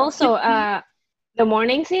 And also the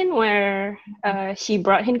morning scene where she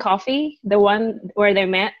brought him coffee, the one where they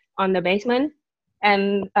met on the basement,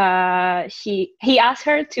 and he asked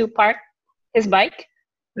her to park his bike.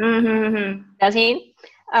 Does he?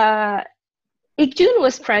 Ik-jun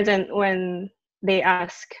was present when they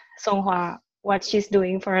asked Songhwa what she's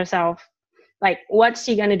doing for herself. Like, what's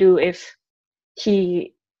she gonna do if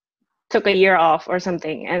she took a year off or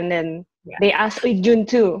something? And then they asked Ik-jun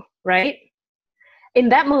too, right? In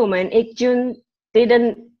that moment, Ik-jun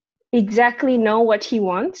didn't exactly know what he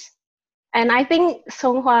wants. And I think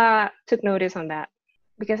Songhwa took notice on that.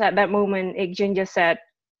 Because at that moment, Ik-jun just said,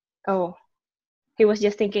 oh, he was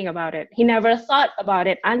just thinking about it. He never thought about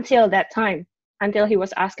it until that time, until he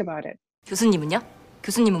was asked about it. 교수님은요?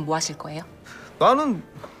 교수님은 뭐 하실 거예요? 나는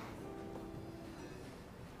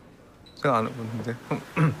생각 안 해봤는데.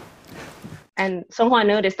 And Songhwa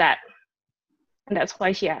noticed that. And that's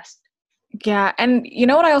why she asked. Yeah, and you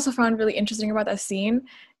know what I also found really interesting about that scene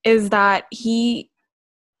is that he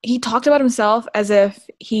talked about himself as if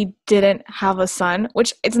he didn't have a son,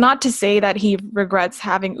 which it's not to say that he regrets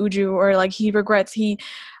having Uju or like he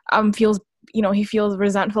feels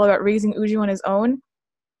resentful about raising Uju on his own,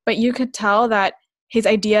 but you could tell that his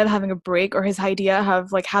idea of having a break or his idea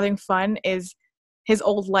of like having fun is his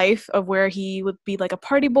old life of where he would be like a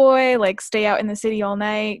party boy, like stay out in the city all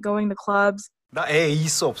night, going to clubs. 나 애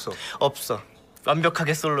있어 없어? 없어.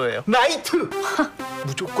 완벽하게 솔로예요. 나이트!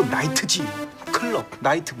 무조건 나이트지. 클럽,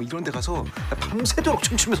 나이트 뭐 이런 데 가서 나 밤새도록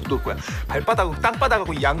춤추면서 놀 거야. 발바닥하고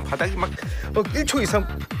땅바닥하고 양 바닥이 막 1초 이상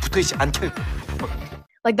붙어있지 않게.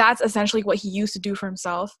 Like that's essentially what he used to do for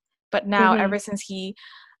himself. But now, ever since he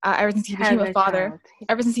became a father,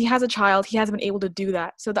 ever since he has a child, he hasn't been able to do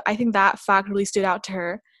that. So I think that fact really stood out to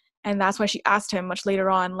her. And that's why she asked him much later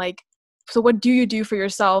on, like, so what do you do for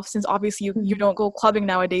yourself? Since obviously you don't go clubbing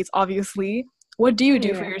nowadays, obviously. What do you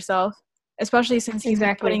do for yourself? Especially since he's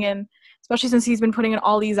been putting in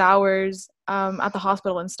all these hours at the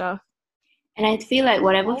hospital and stuff. And I feel like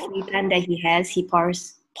whatever free time that he has, he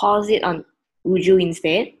pours it on Uju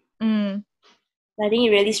instead. So I think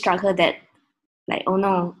it really struck her that, like, oh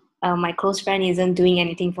no, my close friend isn't doing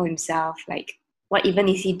anything for himself. Like, what even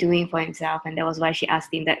is he doing for himself? And that was why she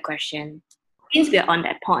asked him that question. Since we're on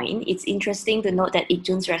that point, it's interesting to note that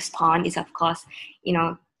Ik-jun's response is, of course, you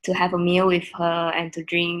know, to have a meal with her and to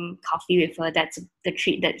drink coffee with her. That's the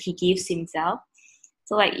treat that he gives himself.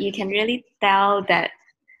 So, like, you can really tell that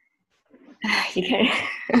you can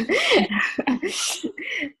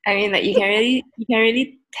I mean, like, you can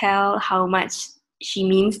really tell how much she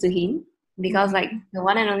means to him, because like the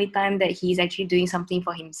one and only time that he's actually doing something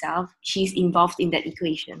for himself, she's involved in that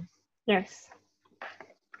equation. Yes,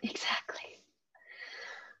 exactly.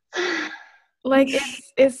 Like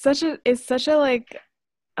it's such a like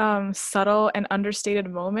subtle and understated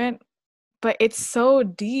moment, but it's so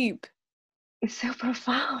deep. It's so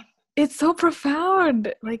profound. It's so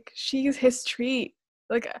profound. Like, she's his treat.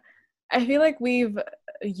 Like, I feel like we've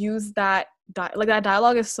used that that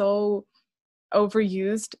dialogue is so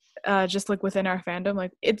overused, just like within our fandom.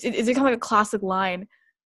 Like it's become like a classic line,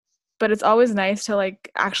 but it's always nice to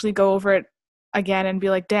like actually go over it again and be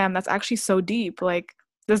like, damn, that's actually so deep. Like,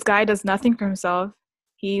 this guy does nothing for himself.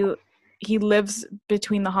 He lives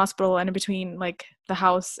between the hospital and between like the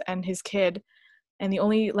house and his kid, and the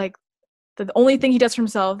only thing he does for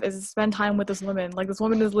himself is spend time with this woman. Like, this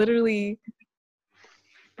woman is literally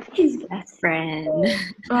his best friend.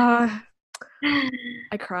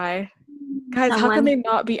 I cry. Guys, how can they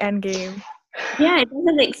not be endgame? Yeah, it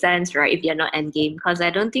doesn't make sense, right, if you're not endgame, because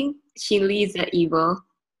I don't think Shin Lee is that evil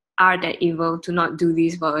are that evil to not do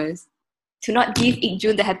this for us, to not give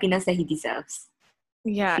Ik-jun the happiness that he deserves.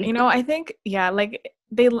 Yeah, I think, like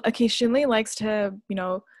they occasionally likes to,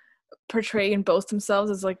 portray and boast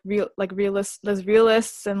themselves as like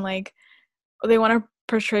realists, and like they want to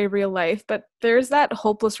portray real life, but there's that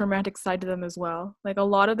hopeless romantic side to them as well. Like a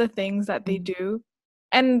lot of the things that they do,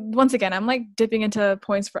 and once again, I'm like dipping into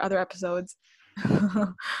points for other episodes.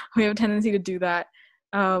 We have a tendency to do that.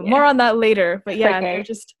 More on that later, but yeah, okay.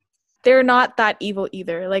 They're not that evil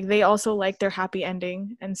either. Like they also like their happy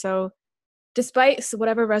ending, and so despite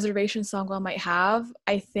whatever reservation Songwell might have,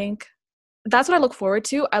 I think that's what I look forward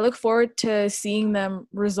to. I look forward to seeing them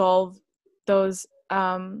resolve those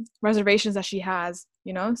reservations that she has,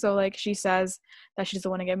 So like she says that she doesn't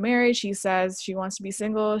want to get married. She says she wants to be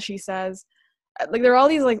single. She says like there are all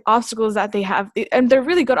these like obstacles that they have, and they're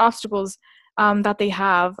really good obstacles that they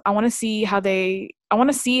have. I want to see I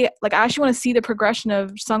actually want to see the progression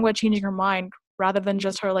of Sungwa changing her mind rather than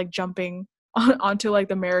just her like jumping onto like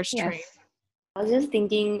the marriage train. I was just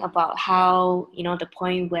thinking about how, the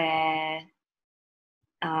point where,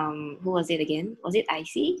 who was it again? Was it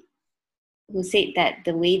Icy? Who said that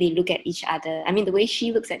the way they look at each other, the way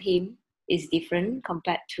she looks at him is different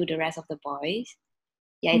compared to the rest of the boys.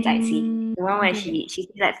 Yeah, it's Icy. The one where she said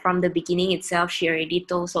that from the beginning itself, she already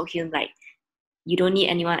told Sohyun, like, you don't need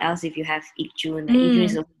anyone else if you have Ik-jun. Like, Ik-jun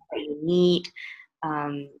is the one that you need.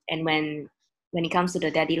 And when it comes to the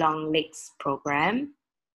Daddy Long Legs program,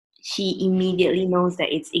 she immediately knows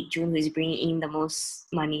that it's Ik-jun who is bringing in the most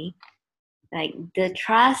money. Like, the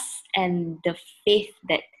trust and the faith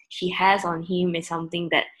that she has on him is something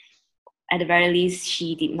that, at the very least,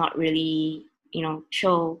 she did not really,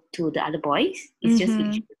 show to the other boys. It's just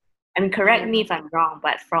Ik-jun. Correct me if I'm wrong,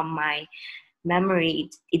 but from my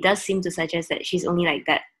memory, it does seem to suggest that she's only like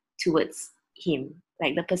that towards him.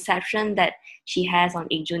 Like, the perception that she has on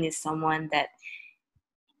Ik-jun is someone that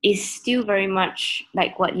is still very much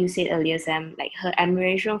like what you said earlier, Sam. Like, her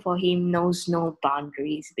admiration for him knows no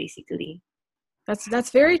boundaries, basically. That's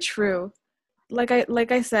very true. Like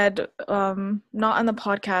I said, not on the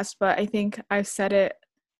podcast, but I think I've said it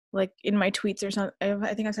like in my tweets or something.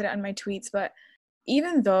 I think I said it on my tweets, but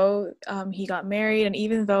even though he got married and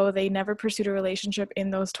even though they never pursued a relationship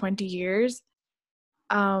in those 20 years,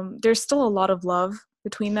 there's still a lot of love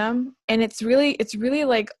between them, and it's really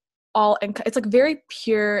like it's like very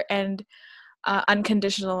pure and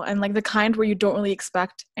unconditional, and like the kind where you don't really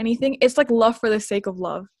expect anything. It's like love for the sake of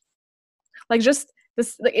love. Like just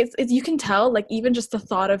this, like it's you can tell, like even just the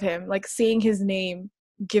thought of him, like saying his name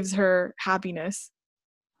gives her happiness.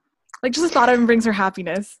 Like just the thought of him brings her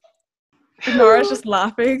happiness. Nora's just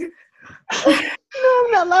laughing. No,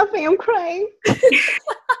 I'm not laughing, I'm crying.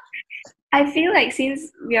 I feel like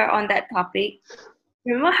since we are on that topic,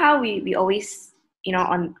 remember how we always,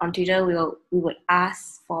 on Twitter, we would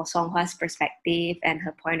ask for Songhwa's perspective and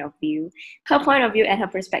her point of view. Her point of view and her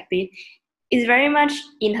perspective is very much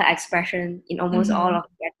in her expression in almost all of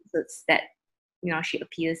the episodes that, she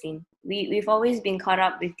appears in. We've always been caught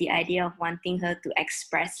up with the idea of wanting her to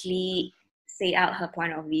expressly say out her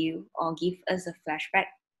point of view or give us a flashback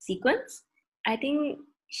sequence. I think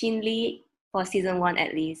Shin Lee, for season 1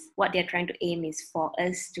 at least, what they're trying to aim is for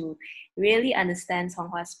us to really understand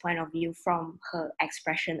Songhwa's point of view from her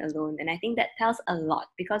expression alone. And I think that tells a lot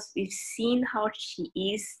because we've seen how she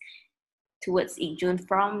is towards Ik-jun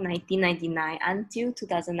from 1999 until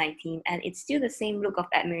 2019, and it's still the same look of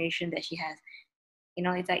admiration that she has.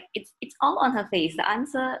 It's like it's all on her face. The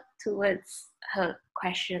answer towards her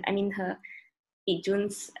question, her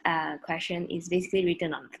Ik-jun's question is basically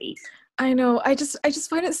written on her face. I know. I just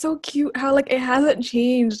find it so cute how like it hasn't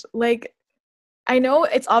changed. Like, I know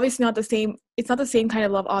it's obviously not the same. It's not the same kind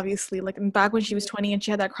of love, obviously. Like back when she was 20 and she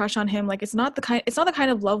had that crush on him. Like it's not the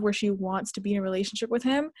kind of love where she wants to be in a relationship with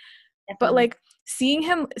him. Definitely. But like seeing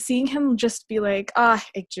him just be like,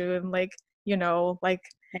 Ik-jun, like, like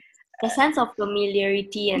the sense of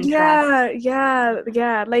familiarity and trust.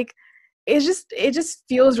 Yeah. Like it just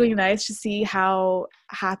feels really nice to see how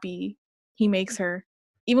happy he makes her,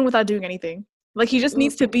 even without doing anything. Like he just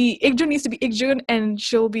needs to be Ik-jun, and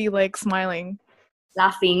she'll be like smiling,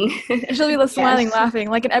 laughing. She'll be like smiling, laughing.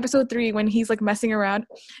 Like in episode 3 when he's like messing around.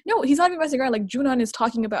 No, he's not even messing around. Like Junon is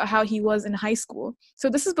talking about how he was in high school. So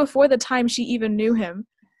this is before the time she even knew him.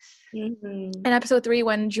 In episode 3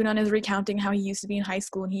 when Junon is recounting how he used to be in high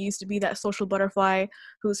school and he used to be that social butterfly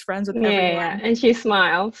who's friends with everyone. Yeah, and she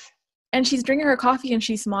smiles. And she's drinking her coffee and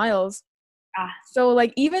she smiles. So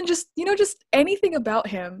like even just just anything about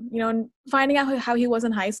him, and finding out how he was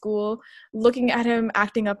in high school, looking at him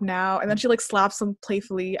acting up now, and then she like slaps him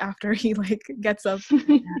playfully after he like gets up.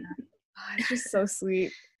 It's just so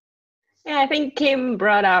sweet. Yeah, I think Kim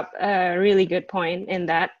brought up a really good point in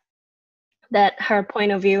that her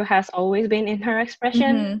point of view has always been in her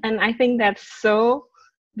expression. Mhm. And I think that's so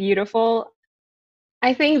beautiful.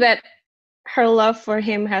 I think that her love for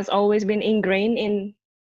him has always been ingrained in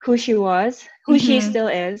who she was, who she Mhm. still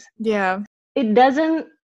is. Yeah.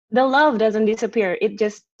 The love doesn't disappear. It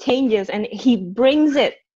just changes, and he brings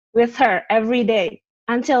it with her every day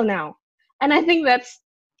until now. And I think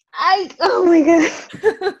oh my god.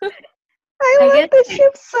 I I love guess this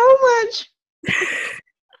ship so much.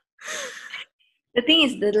 the thing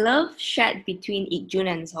is, the love shared between Ik-jun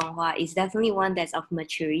and Songhwa is definitely one that's of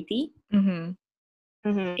maturity. Mhm.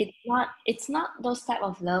 Mm-hmm. It's not those type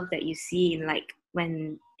of love that you see in like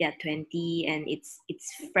when they're 20 and it's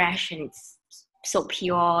fresh and it's so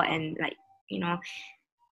pure and like, you know,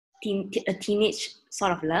 a teenage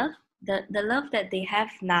sort of love. The love that they have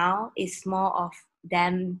now is more of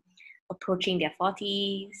them approaching their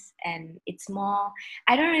 40s, and it's more,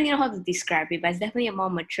 I don't really know how to describe it, but it's definitely a more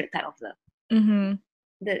mature type of love. Mhm.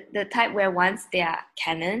 The type where once they are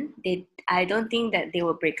canon, I don't think that they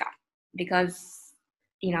will break up because,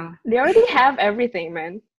 you know, They already have everything,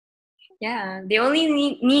 man. yeah, they only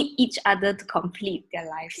need each other to complete their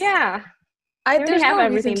lives. Yeah. They already There's have no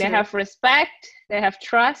everything. reason They to. have respect, they have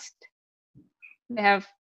trust, they have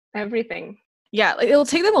everything. Yeah, like, it'll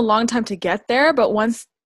take them a long time to get there, but once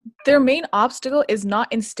their main obstacle is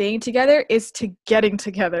not in staying together, is to getting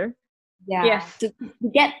together. Yeah, Yes. to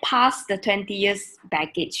get past the 20 years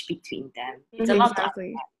baggage between them. It's a lot.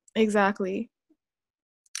 Exactly.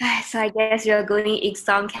 So I guess you're going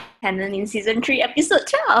IkSong canon in season 3, episode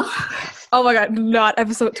 12. Oh my god, not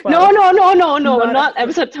episode 12. No, Not not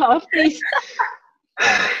episode 12, please.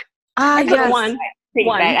 Ah, Episode yes. one. Take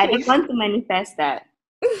One, back. I please. just want to manifest that.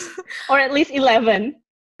 Or at least 11.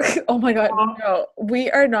 Oh my god, no. We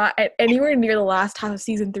are not at anywhere near the last half of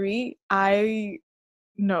season 3.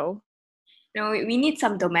 No. No, we need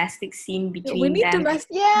some domestic scene between We need them. domestic.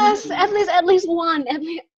 Yes, at least one. At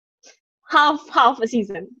least half a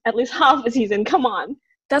season. At least half a season. Come on.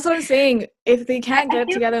 That's what I'm saying. If they can't I get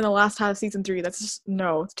feel- together in the last half of season 3, that's just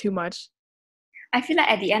no, it's too much. I feel like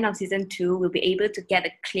at the end of season 2, we'll be able to get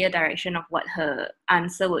a clear direction of what her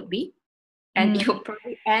answer would be. And it will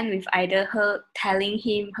probably end with either her telling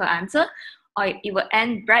him her answer, or it will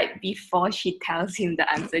end right before she tells him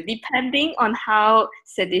the answer, depending on how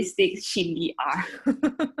sadistic Shindy are.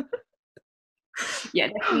 Yeah,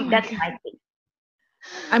 that's my thing.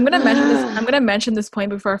 I'm gonna mention this point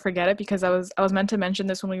before I forget it, because I was meant to mention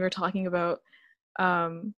this when we were talking about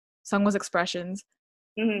Sungwa's expressions.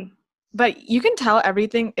 Mm-hmm. But you can tell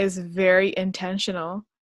everything is very intentional,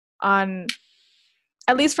 on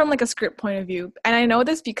at least from like a script point of view. And I know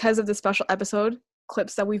this because of the special episode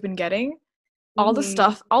clips that we've been getting. All the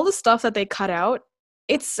stuff that they cut out,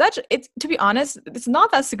 it's to be honest, it's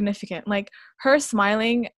not that significant. Like her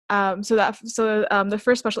smiling, the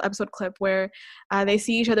first special episode clip where they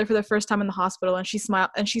see each other for the first time in the hospital, and she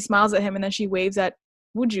smiles at him, and then she waves at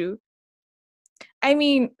Wooju. I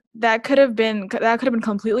mean, that could have been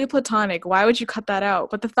completely platonic. Why would you cut that out?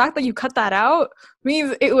 But the fact that you cut that out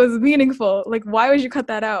means it was meaningful. Like, why would you cut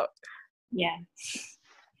that out? Yeah.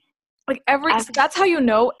 Like that's how you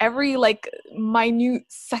know every like minute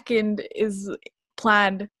second is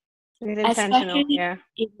planned. It's intentional, especially yeah.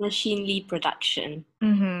 in the Shinli production.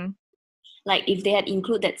 Mm-hmm. Like if they had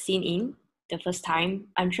included that scene in the first time,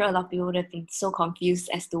 I'm sure a lot of people would have been so confused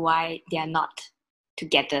as to why they are not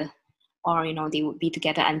together, or they would be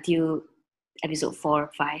together until episode 4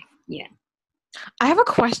 or 5. Yeah. I have a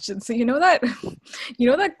question. So you know that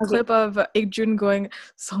clip of Ik-jun going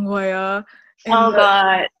Songhwa. Oh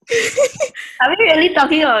god. Are we really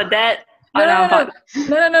talking about that?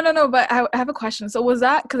 No. But I have a question. So was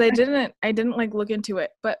that, because I didn't like look into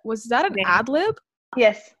it, but was that an ad lib?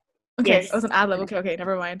 Yes. Okay, Yes. it was an ad lib. Okay,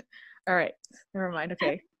 never mind. All right, never mind.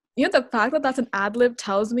 Okay, the fact that that's an ad lib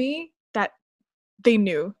tells me that they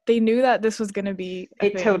knew that this was gonna be a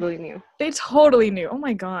thing. Totally knew. They totally knew. Oh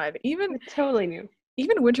my god, even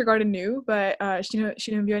Winter Garden knew, but Shin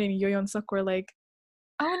Hyun and Yo Yeon Suk were like,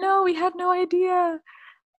 oh no, we had no idea.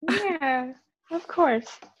 Yeah, of course.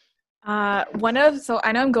 So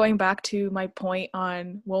I know I'm going back to my point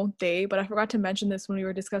on Won't They, but I forgot to mention this when we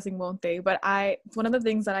were discussing Won't They. But one of the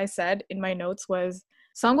things that I said in my notes was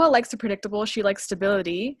Songhwa likes the predictable, she likes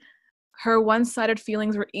stability. Her one-sided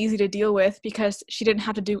feelings were easy to deal with because she didn't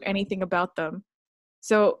have to do anything about them.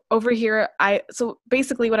 So over here, so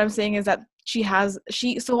basically what I'm saying is that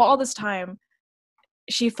so all this time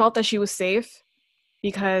she felt that she was safe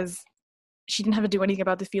because she didn't have to do anything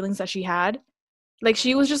about the feelings that she had. Like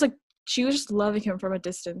she was just loving him from a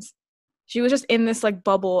distance. She was just in this like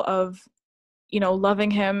bubble of, you know,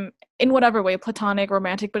 loving him in whatever way, platonic,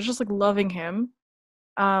 romantic, but just like loving him.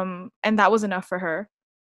 And that was enough for her.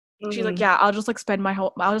 She's like, yeah, I'll just spend my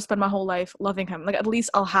whole life loving him. Like, at least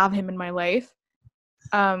I'll have him in my life.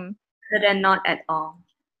 But then not at all.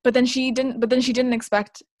 But then she didn't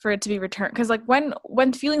expect for it to be returned, because like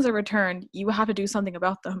when feelings are returned, you have to do something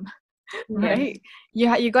about them, right?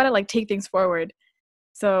 You got to like take things forward.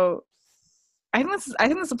 So I think this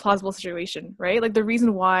is a plausible situation, right? Like, the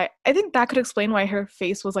reason why, I think that could explain why her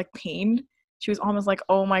face was like pained. She was almost like,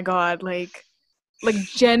 oh my god, like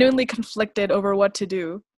genuinely conflicted over what to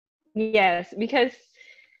do. Yes, because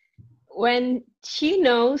when she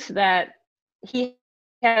knows that he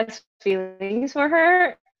has feelings for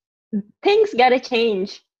her, things gotta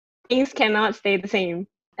change. Things cannot stay the same.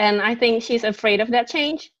 And I think she's afraid of that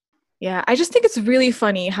change. Yeah, I just think it's really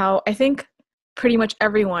funny how I think pretty much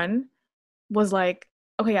everyone was like,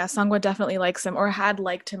 okay, yeah, Sangwa definitely likes him, or had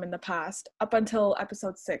liked him in the past, up until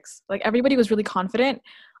episode 6. Like, everybody was really confident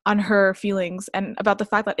on her feelings and about the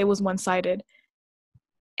fact that it was one-sided.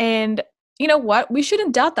 And you know what? We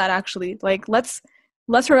shouldn't doubt that, actually. Like, let's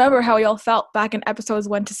remember how we all felt back in episodes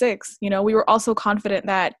 1 to 6. You know, we were also confident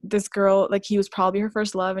that this girl, like, he was probably her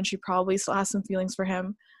first love and she probably still has some feelings for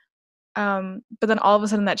him. But then all of a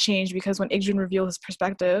sudden that changed, because when Ikjun revealed his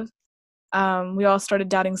perspective, we all started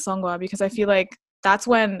doubting Songhwa, because I feel like that's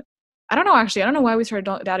when, I don't know why we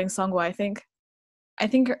started doubting Songhwa. I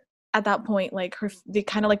think at that point, like, they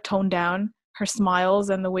kind of like toned down her smiles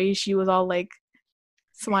and the way she was all like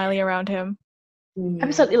smiling around him.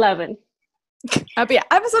 Episode 11. But yeah,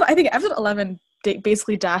 episode 11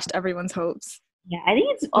 basically dashed everyone's hopes. Yeah, I think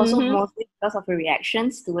it's also mostly because of her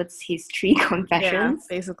reactions towards his 3 confessions.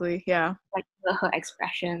 Yeah, basically, yeah. Like her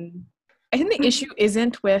expression. I think the issue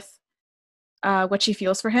isn't with what she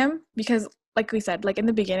feels for him, because like we said, like in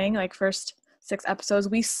the beginning, like first 6 episodes,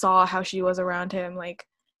 we saw how she was around him, like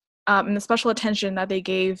and the special attention that they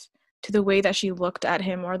gave to the way that she looked at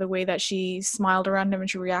him, or the way that she smiled around him and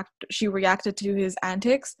she reacted to his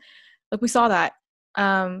antics. Like, we saw that.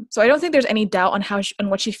 So I don't think there's any doubt on on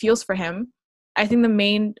what she feels for him. I think the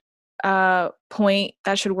main point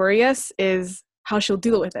that should worry us is how she'll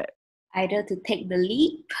deal with it. Either to take the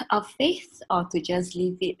leap of faith or to just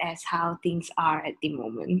leave it as how things are at the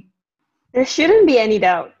moment. There shouldn't be any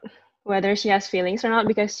doubt whether she has feelings or not,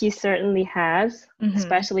 because she certainly has,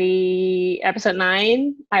 especially episode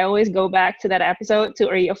 9. I always go back to that episode to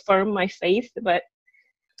reaffirm my faith. But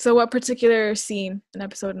so what particular scene in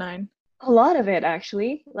episode 9? A lot of it,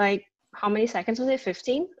 actually. Like, how many seconds was it?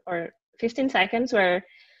 15 or 15 seconds where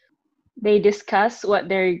they discuss what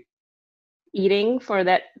they're eating for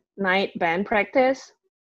that night band practice.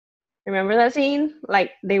 Remember that scene?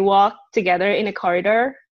 Like, they walk together in a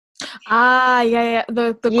corridor. Yeah.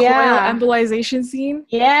 The coil embolization scene.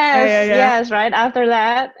 Yes, yes, right after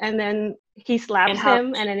that. And then he slaps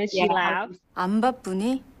him and then she laughs. 안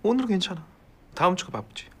바쁘니? 오늘은 괜찮아. 다음 주가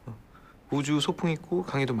바쁘지. 우주 소풍 있고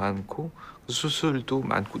강의도 많고 수술도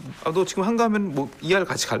많고. 너 지금 한가하면 뭐 이하를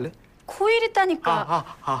같이 갈래? 코일 있다니까.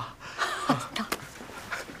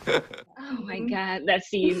 Oh my god, that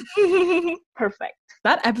scene. Perfect.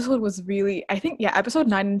 That episode was really, I think, episode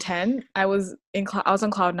 9 and 10, I was on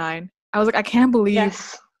cloud 9. I was like, I can't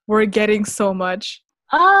believe we're getting so much.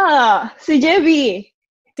 Sujebi.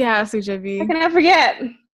 Yeah, Sujebi. How can I forget?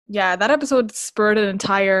 Yeah, that episode spurred an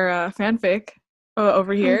entire fanfic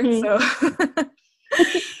over here. So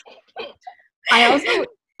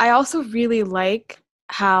I also really like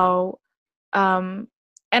how and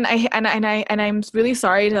I'm really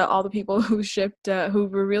sorry to all the people who shipped who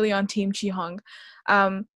were really on Team Chi Hong.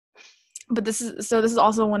 But this is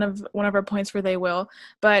also one of our points for They Will.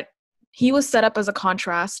 But he was set up as a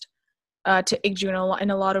contrast to Ikjun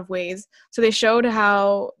in a lot of ways. So they showed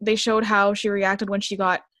how she reacted when she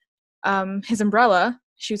got his umbrella.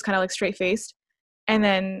 She was kind of like straight faced. And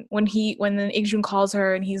then when then Ikjun calls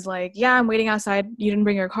her and he's like, yeah, I'm waiting outside. You didn't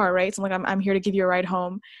bring your car, right? So I'm here to give you a ride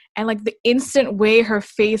home. And like the instant way her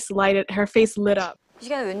face lit up. 이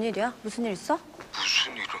시간에 웬일이야? 무슨 일 있어?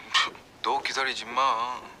 무슨 일은? 너 기다리지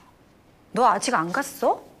마. 너 아직 안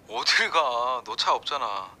갔어? 어딜 가? 너 차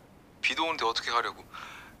없잖아. 비도 오는데 어떻게 가려고?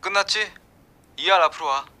 끝났지? 이할 앞으로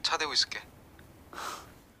와. 차 대고 있을게.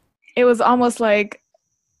 It was almost like,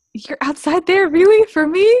 you're outside there, really? For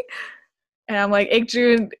me? And I'm like,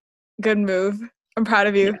 Ikjun, good move. I'm proud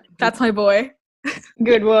of you. That's my boy.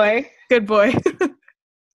 Good boy. Good boy.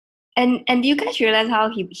 And do you guys realize how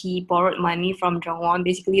he borrowed money from Jongwon?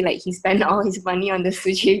 Basically, like, he spent all his money on the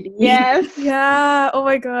sushi. Yes. Yeah. Oh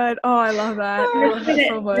my god. Oh, I love that. I love that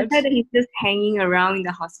so much. The fact that he's just hanging around in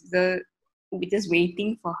the hospital just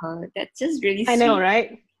waiting for her. That's just really I know, sweet.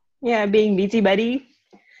 right? Yeah, being busybody.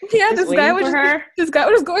 Yeah, Just this guy waiting was for her. this guy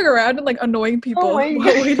was going around and like annoying people Oh my while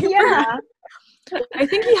God, waiting for her. yeah. I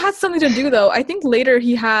think he had something to do though. I think later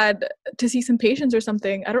he had to see some patients or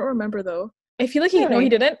something. I don't remember though. I feel like he Really?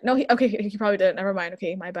 didn't. No, he probably didn't. Never mind.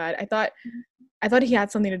 Okay, my bad. I thought he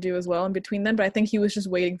had something to do as well in between then, but I think he was just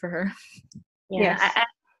waiting for her. Yeah, Yes.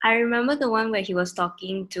 I remember the one where he was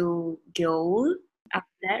talking to Gil after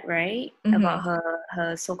that, right? Mhm. About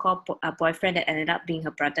her so-called boyfriend that ended up being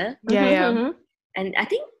her brother. Yeah, Mhm, yeah. mhm. And I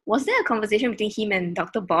think, was there a conversation between him and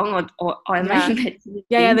Dr. Bong or am I Yeah. imagining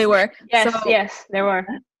Yeah, things? they were. Yes, So, yes, there were.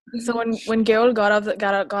 So when Gail got out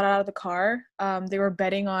of the car, they were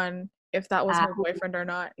betting on if that was her boyfriend or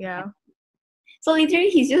not. Yeah. So literally,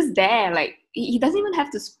 he's just there. Like, he doesn't even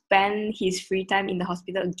have to spend his free time in the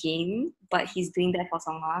hospital again, but he's doing that for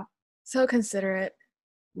Songhwa. So considerate.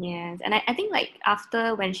 Yes, and I think like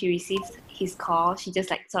after when she received his call, she just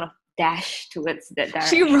like sort of dashed towards that direction.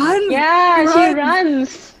 She runs. Yeah, She she runs.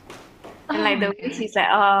 runs. And like the way she's like,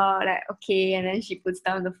 oh, like okay, and then she puts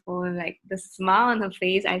down the phone, like the smile on her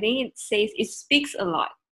face. I think it speaks a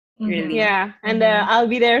lot, really. Yeah, and Mhm. I'll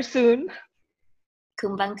be there soon.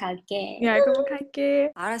 금방 갈게. Yeah, 금방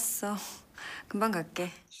갈게. 알았어. 금방 갈게.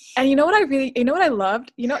 And you know what I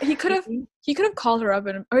loved? You know, he could have called her up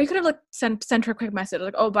or he could have like sent her a quick message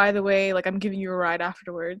like, oh, by the way, like I'm giving you a ride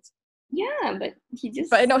afterwards. Yeah, but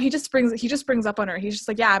no, he just springs up on her. He's just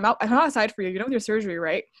like, yeah, I'm outside for you. You know, with your surgery,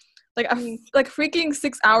 right? Like like freaking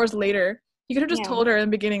 6 hours later, he could have just told her in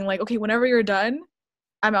the beginning, like, okay, whenever you're done,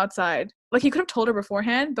 I'm outside. Like he could have told her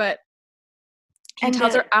beforehand, but he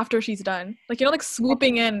tells her after she's done. Like, you know, like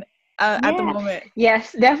swooping in at the moment.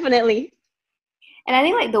 Yes, definitely. And I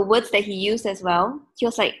think like the words that he used as well, he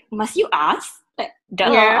was like, must you ask? Like,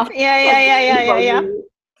 duh. Yeah.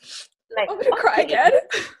 Like, I'm gonna cry again.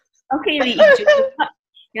 Okay,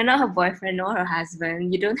 you're not her boyfriend nor her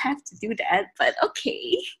husband. You don't have to do that, but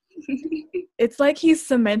okay. It's like he's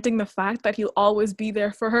cementing the fact that he'll always be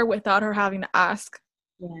there for her without her having to ask.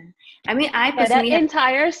 Yeah. I mean, I That personally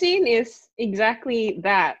entire scene is exactly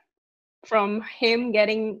that. From him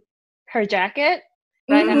getting her jacket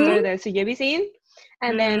right after the Sujebi scene,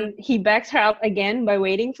 and then he backs her up again by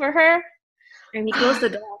waiting for her. And he closed the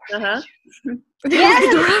door after her. Yes,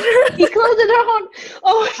 he closed the door.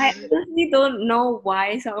 Oh, I honestly don't know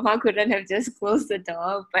why somehow couldn't have just closed the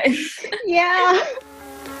door, but yeah.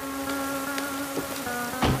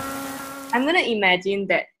 I'm gonna imagine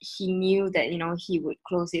that he knew that, you know, he would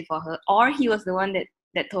close it for her, or he was the one that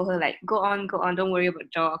told her like, go on, don't worry about the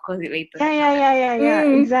door, I'll close it later. Yeah.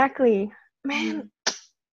 Exactly, man.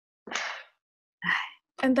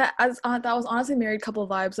 And that was honestly married couple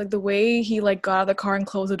vibes. Like the way he like got out of the car and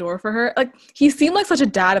closed the door for her. Like he seemed like such a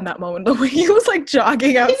dad in that moment. The way he was like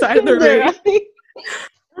jogging outside of the room,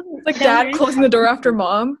 like dad closing the door after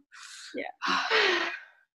mom. Yeah.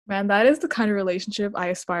 Man, that is the kind of relationship I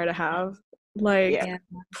aspire to have. Like,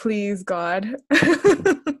 please, God.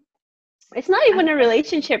 It's not even a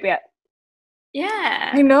relationship yet.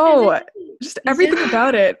 Yeah. I know. Just everything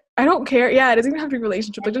about it. I don't care. Yeah, it doesn't even have to be a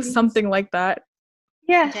relationship, but just something like that.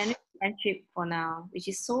 Yeah. Genuine friendship for now, which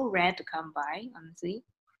is so rare to come by, honestly.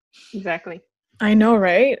 Exactly. I know,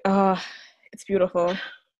 right? It's beautiful.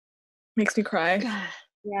 Makes me cry.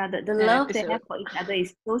 Yeah, the love they have for each other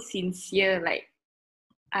is so sincere. Like,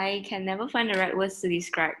 I can never find the right words to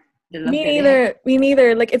describe the love. Me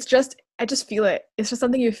neither. Like, I just feel it. It's just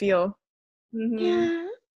something you feel. Yeah.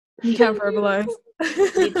 You can't verbalize.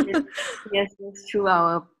 Yes, it's through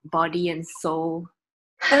our body and soul.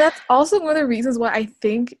 And that's also one of the reasons why I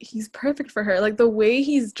think he's perfect for her. Like the way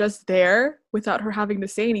he's just there without her having to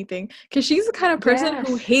say anything. Because she's the kind of person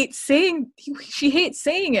who hates saying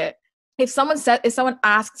it. If someone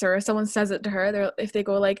asks her, if someone says it to her, if they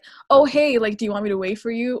go like, oh hey, like do you want me to wait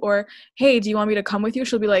for you? Or hey, do you want me to come with you?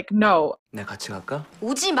 She'll be like, no. 내 같이 갈까?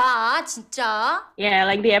 오지 마, 진짜. Yeah,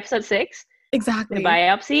 like the episode 6. Exactly. The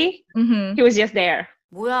biopsy. He was just there.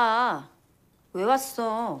 뭐야? 왜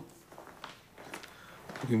왔어?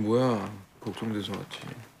 거긴 뭐야? 걱정돼서 왔지.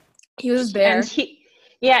 He was there.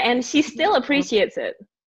 And she still appreciates it.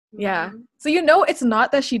 Yeah. So you know it's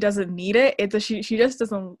not that she doesn't need it, it's that she just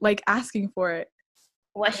doesn't like asking for it.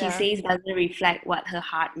 What she says doesn't reflect what her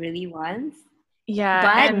heart really wants. Yeah.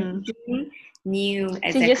 But she knew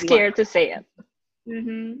exactly. She's just scared to say it.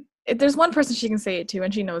 If there's one person she can say it to,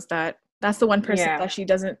 and she knows that. That's the one person that she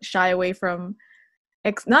doesn't shy away from,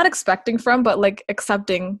 not expecting from, but like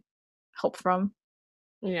accepting help from.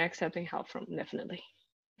 Yeah, accepting help from, definitely.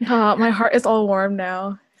 My heart is all warm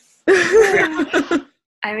now.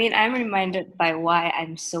 I mean, I'm reminded by why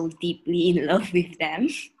I'm so deeply in love with them.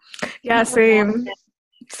 Yeah, same. Like,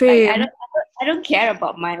 Same. I don't care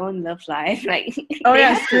about my own love life. Like, Oh they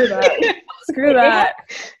yeah, have screw to- that. Screw they that.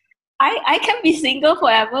 I can be single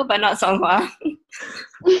forever, but not Songhwa.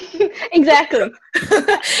 Exactly.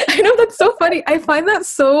 I know, that's so funny. I find that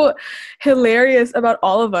so hilarious about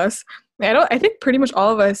all of us. I think pretty much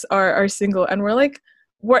all of us are single, and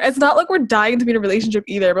it's not like we're dying to be in a relationship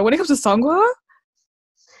either. But when it comes to Songhwa,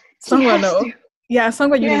 no. To. Yeah,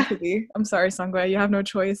 Songhwa, you Yeah. need to be. I'm sorry, Songhwa, you have no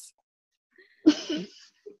choice.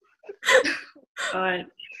 But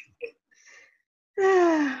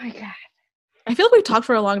Oh my god. I feel like we've talked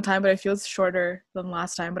for a long time, but it feels shorter than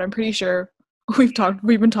last time. But I'm pretty sure we've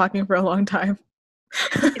been talking for a long time.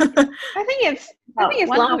 I think it's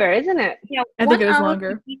longer, isn't it? yeah, I think 1 it is hour, longer.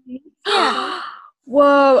 50 minutes. Yeah.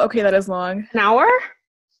 Whoa, okay, that is long. An hour?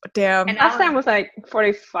 Damn. An Last hour. time was like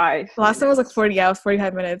 45. Last time was like 40, yeah, it was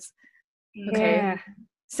 45 minutes. Okay. Yeah.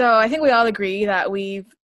 So I think we all agree that we've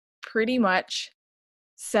pretty much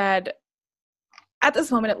said, at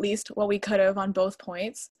this moment at least, what we could have on both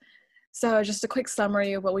points. So just a quick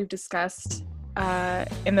summary of what we've discussed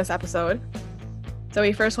in this episode. So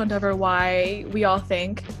we first went over why we all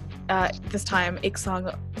think this time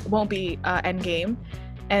IkSong won't be endgame.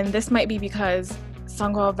 And this might be because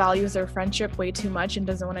Songhwa values their friendship way too much and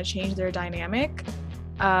doesn't want to change their dynamic,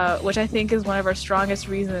 which I think is one of our strongest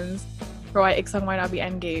reasons for why IkSong might not be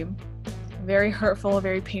endgame. Very hurtful,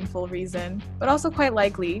 very painful reason, but also quite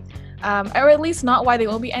likely. Or at least not why they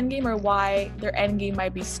won't be endgame, or why their endgame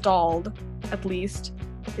might be stalled, at least,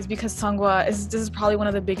 is because Songhwa, this is probably one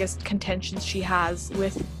of the biggest contentions she has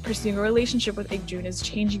with pursuing a relationship with IkJun, is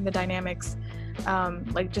changing the dynamics,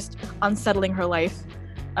 like just unsettling her life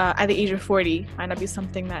at the age of 40 might not be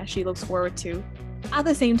something that she looks forward to. At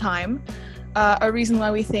the same time, a reason why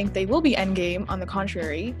we think they will be endgame, on the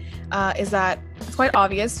contrary, is that it's quite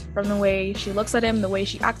obvious from the way she looks at him, the way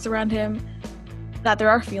she acts around him, that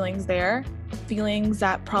there are feelings there. Feelings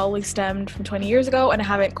that probably stemmed from 20 years ago and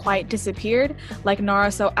haven't quite disappeared. Like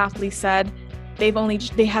Nara so aptly said, they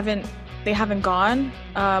haven't gone,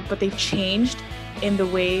 but they've changed in the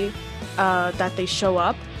way that they show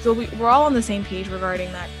up. So we're all on the same page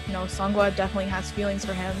regarding that. You know, Songhwa definitely has feelings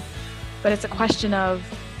for him, but it's a question of,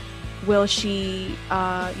 will she,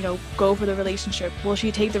 go for the relationship? Will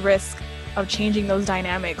she take the risk of changing those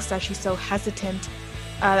dynamics that she's so hesitant,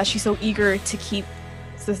 that she's so eager to keep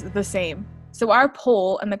the same? So our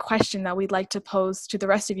poll and the question that we'd like to pose to the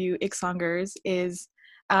rest of you IkSongers is,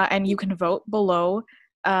 and you can vote below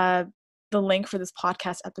the link for this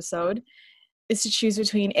podcast episode, is to choose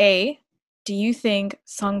between A, do you think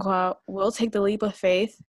Songhwa will take the leap of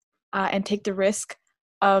faith and take the risk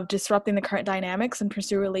of disrupting the current dynamics and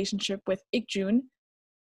pursue a relationship with IkJun?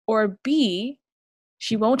 Or B,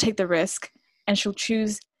 she won't take the risk and she'll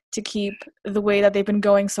choose to keep the way that they've been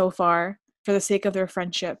going so far for the sake of their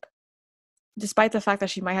friendship, despite the fact that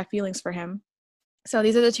she might have feelings for him. So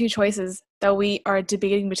these are the two choices that we are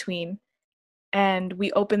debating between, and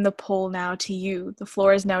we open the poll now to you. The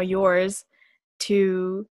floor is now yours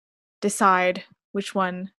to decide which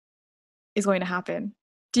one is going to happen.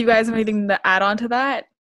 Do you guys have anything to add on to that?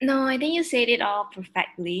 No, I think you said it all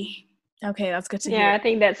perfectly. Okay, that's good to Yeah, hear. I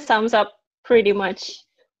think that sums up pretty much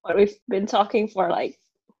what we've been talking for like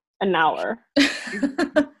an hour.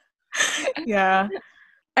 Yeah.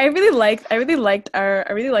 I really liked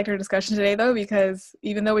our discussion today though, because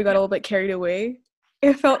even though we got a little bit carried away,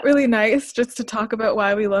 it felt really nice just to talk about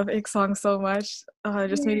why we love IkSong so much. It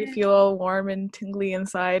just made me feel all warm and tingly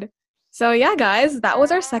inside. So yeah, guys, that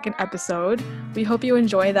was our second episode. We hope you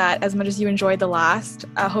enjoy that as much as you enjoyed the last.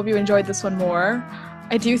 I hope you enjoyed this one more.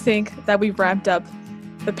 I do think that we've ramped up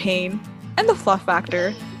the pain and the fluff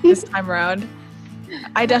factor this time around.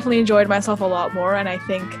 I definitely enjoyed myself a lot more, and I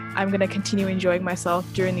think I'm going to continue enjoying myself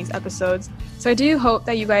during these episodes. So I do hope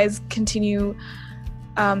that you guys continue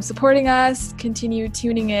supporting us, continue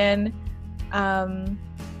tuning in.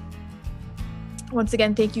 Once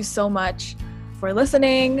again, thank you so much for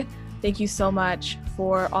listening. Thank you so much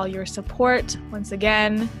for all your support once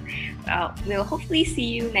again. Well, we'll hopefully see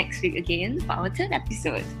you next week again for our third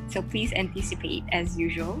episode. So please anticipate as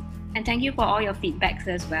usual. And thank you for all your feedbacks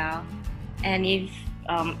as well. And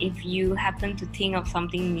if you happen to think of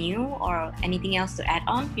something new or anything else to add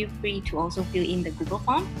on, feel free to also fill in the Google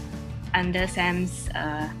form under Sam's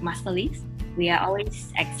master list. We are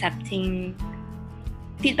always accepting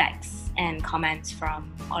feedbacks and comments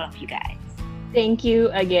from all of you guys. Thank you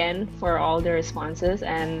again for all the responses,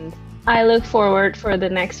 and I look forward for the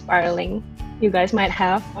next spiraling you guys might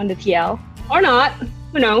have on the TL. Or not.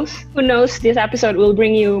 Who knows? Who knows? This episode will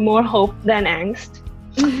bring you more hope than angst.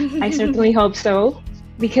 I certainly hope so,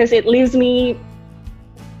 because it leaves me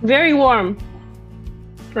very warm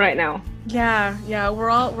right now. Yeah, we're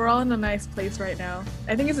all in a nice place right now.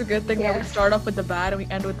 I think it's a good thing that we start off with the bad and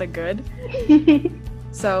we end with the good.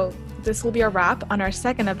 So this will be a wrap on our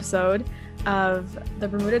second episode of the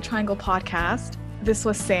Bermuda Triangle podcast. This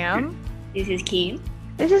was Sam. This is Kim.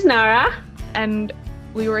 This is Nara. And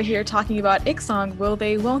we were here talking about IkSong, Will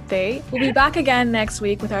They, Won't They? We'll be back again next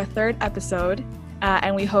week with our third episode,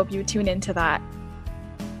 and we hope you tune into that.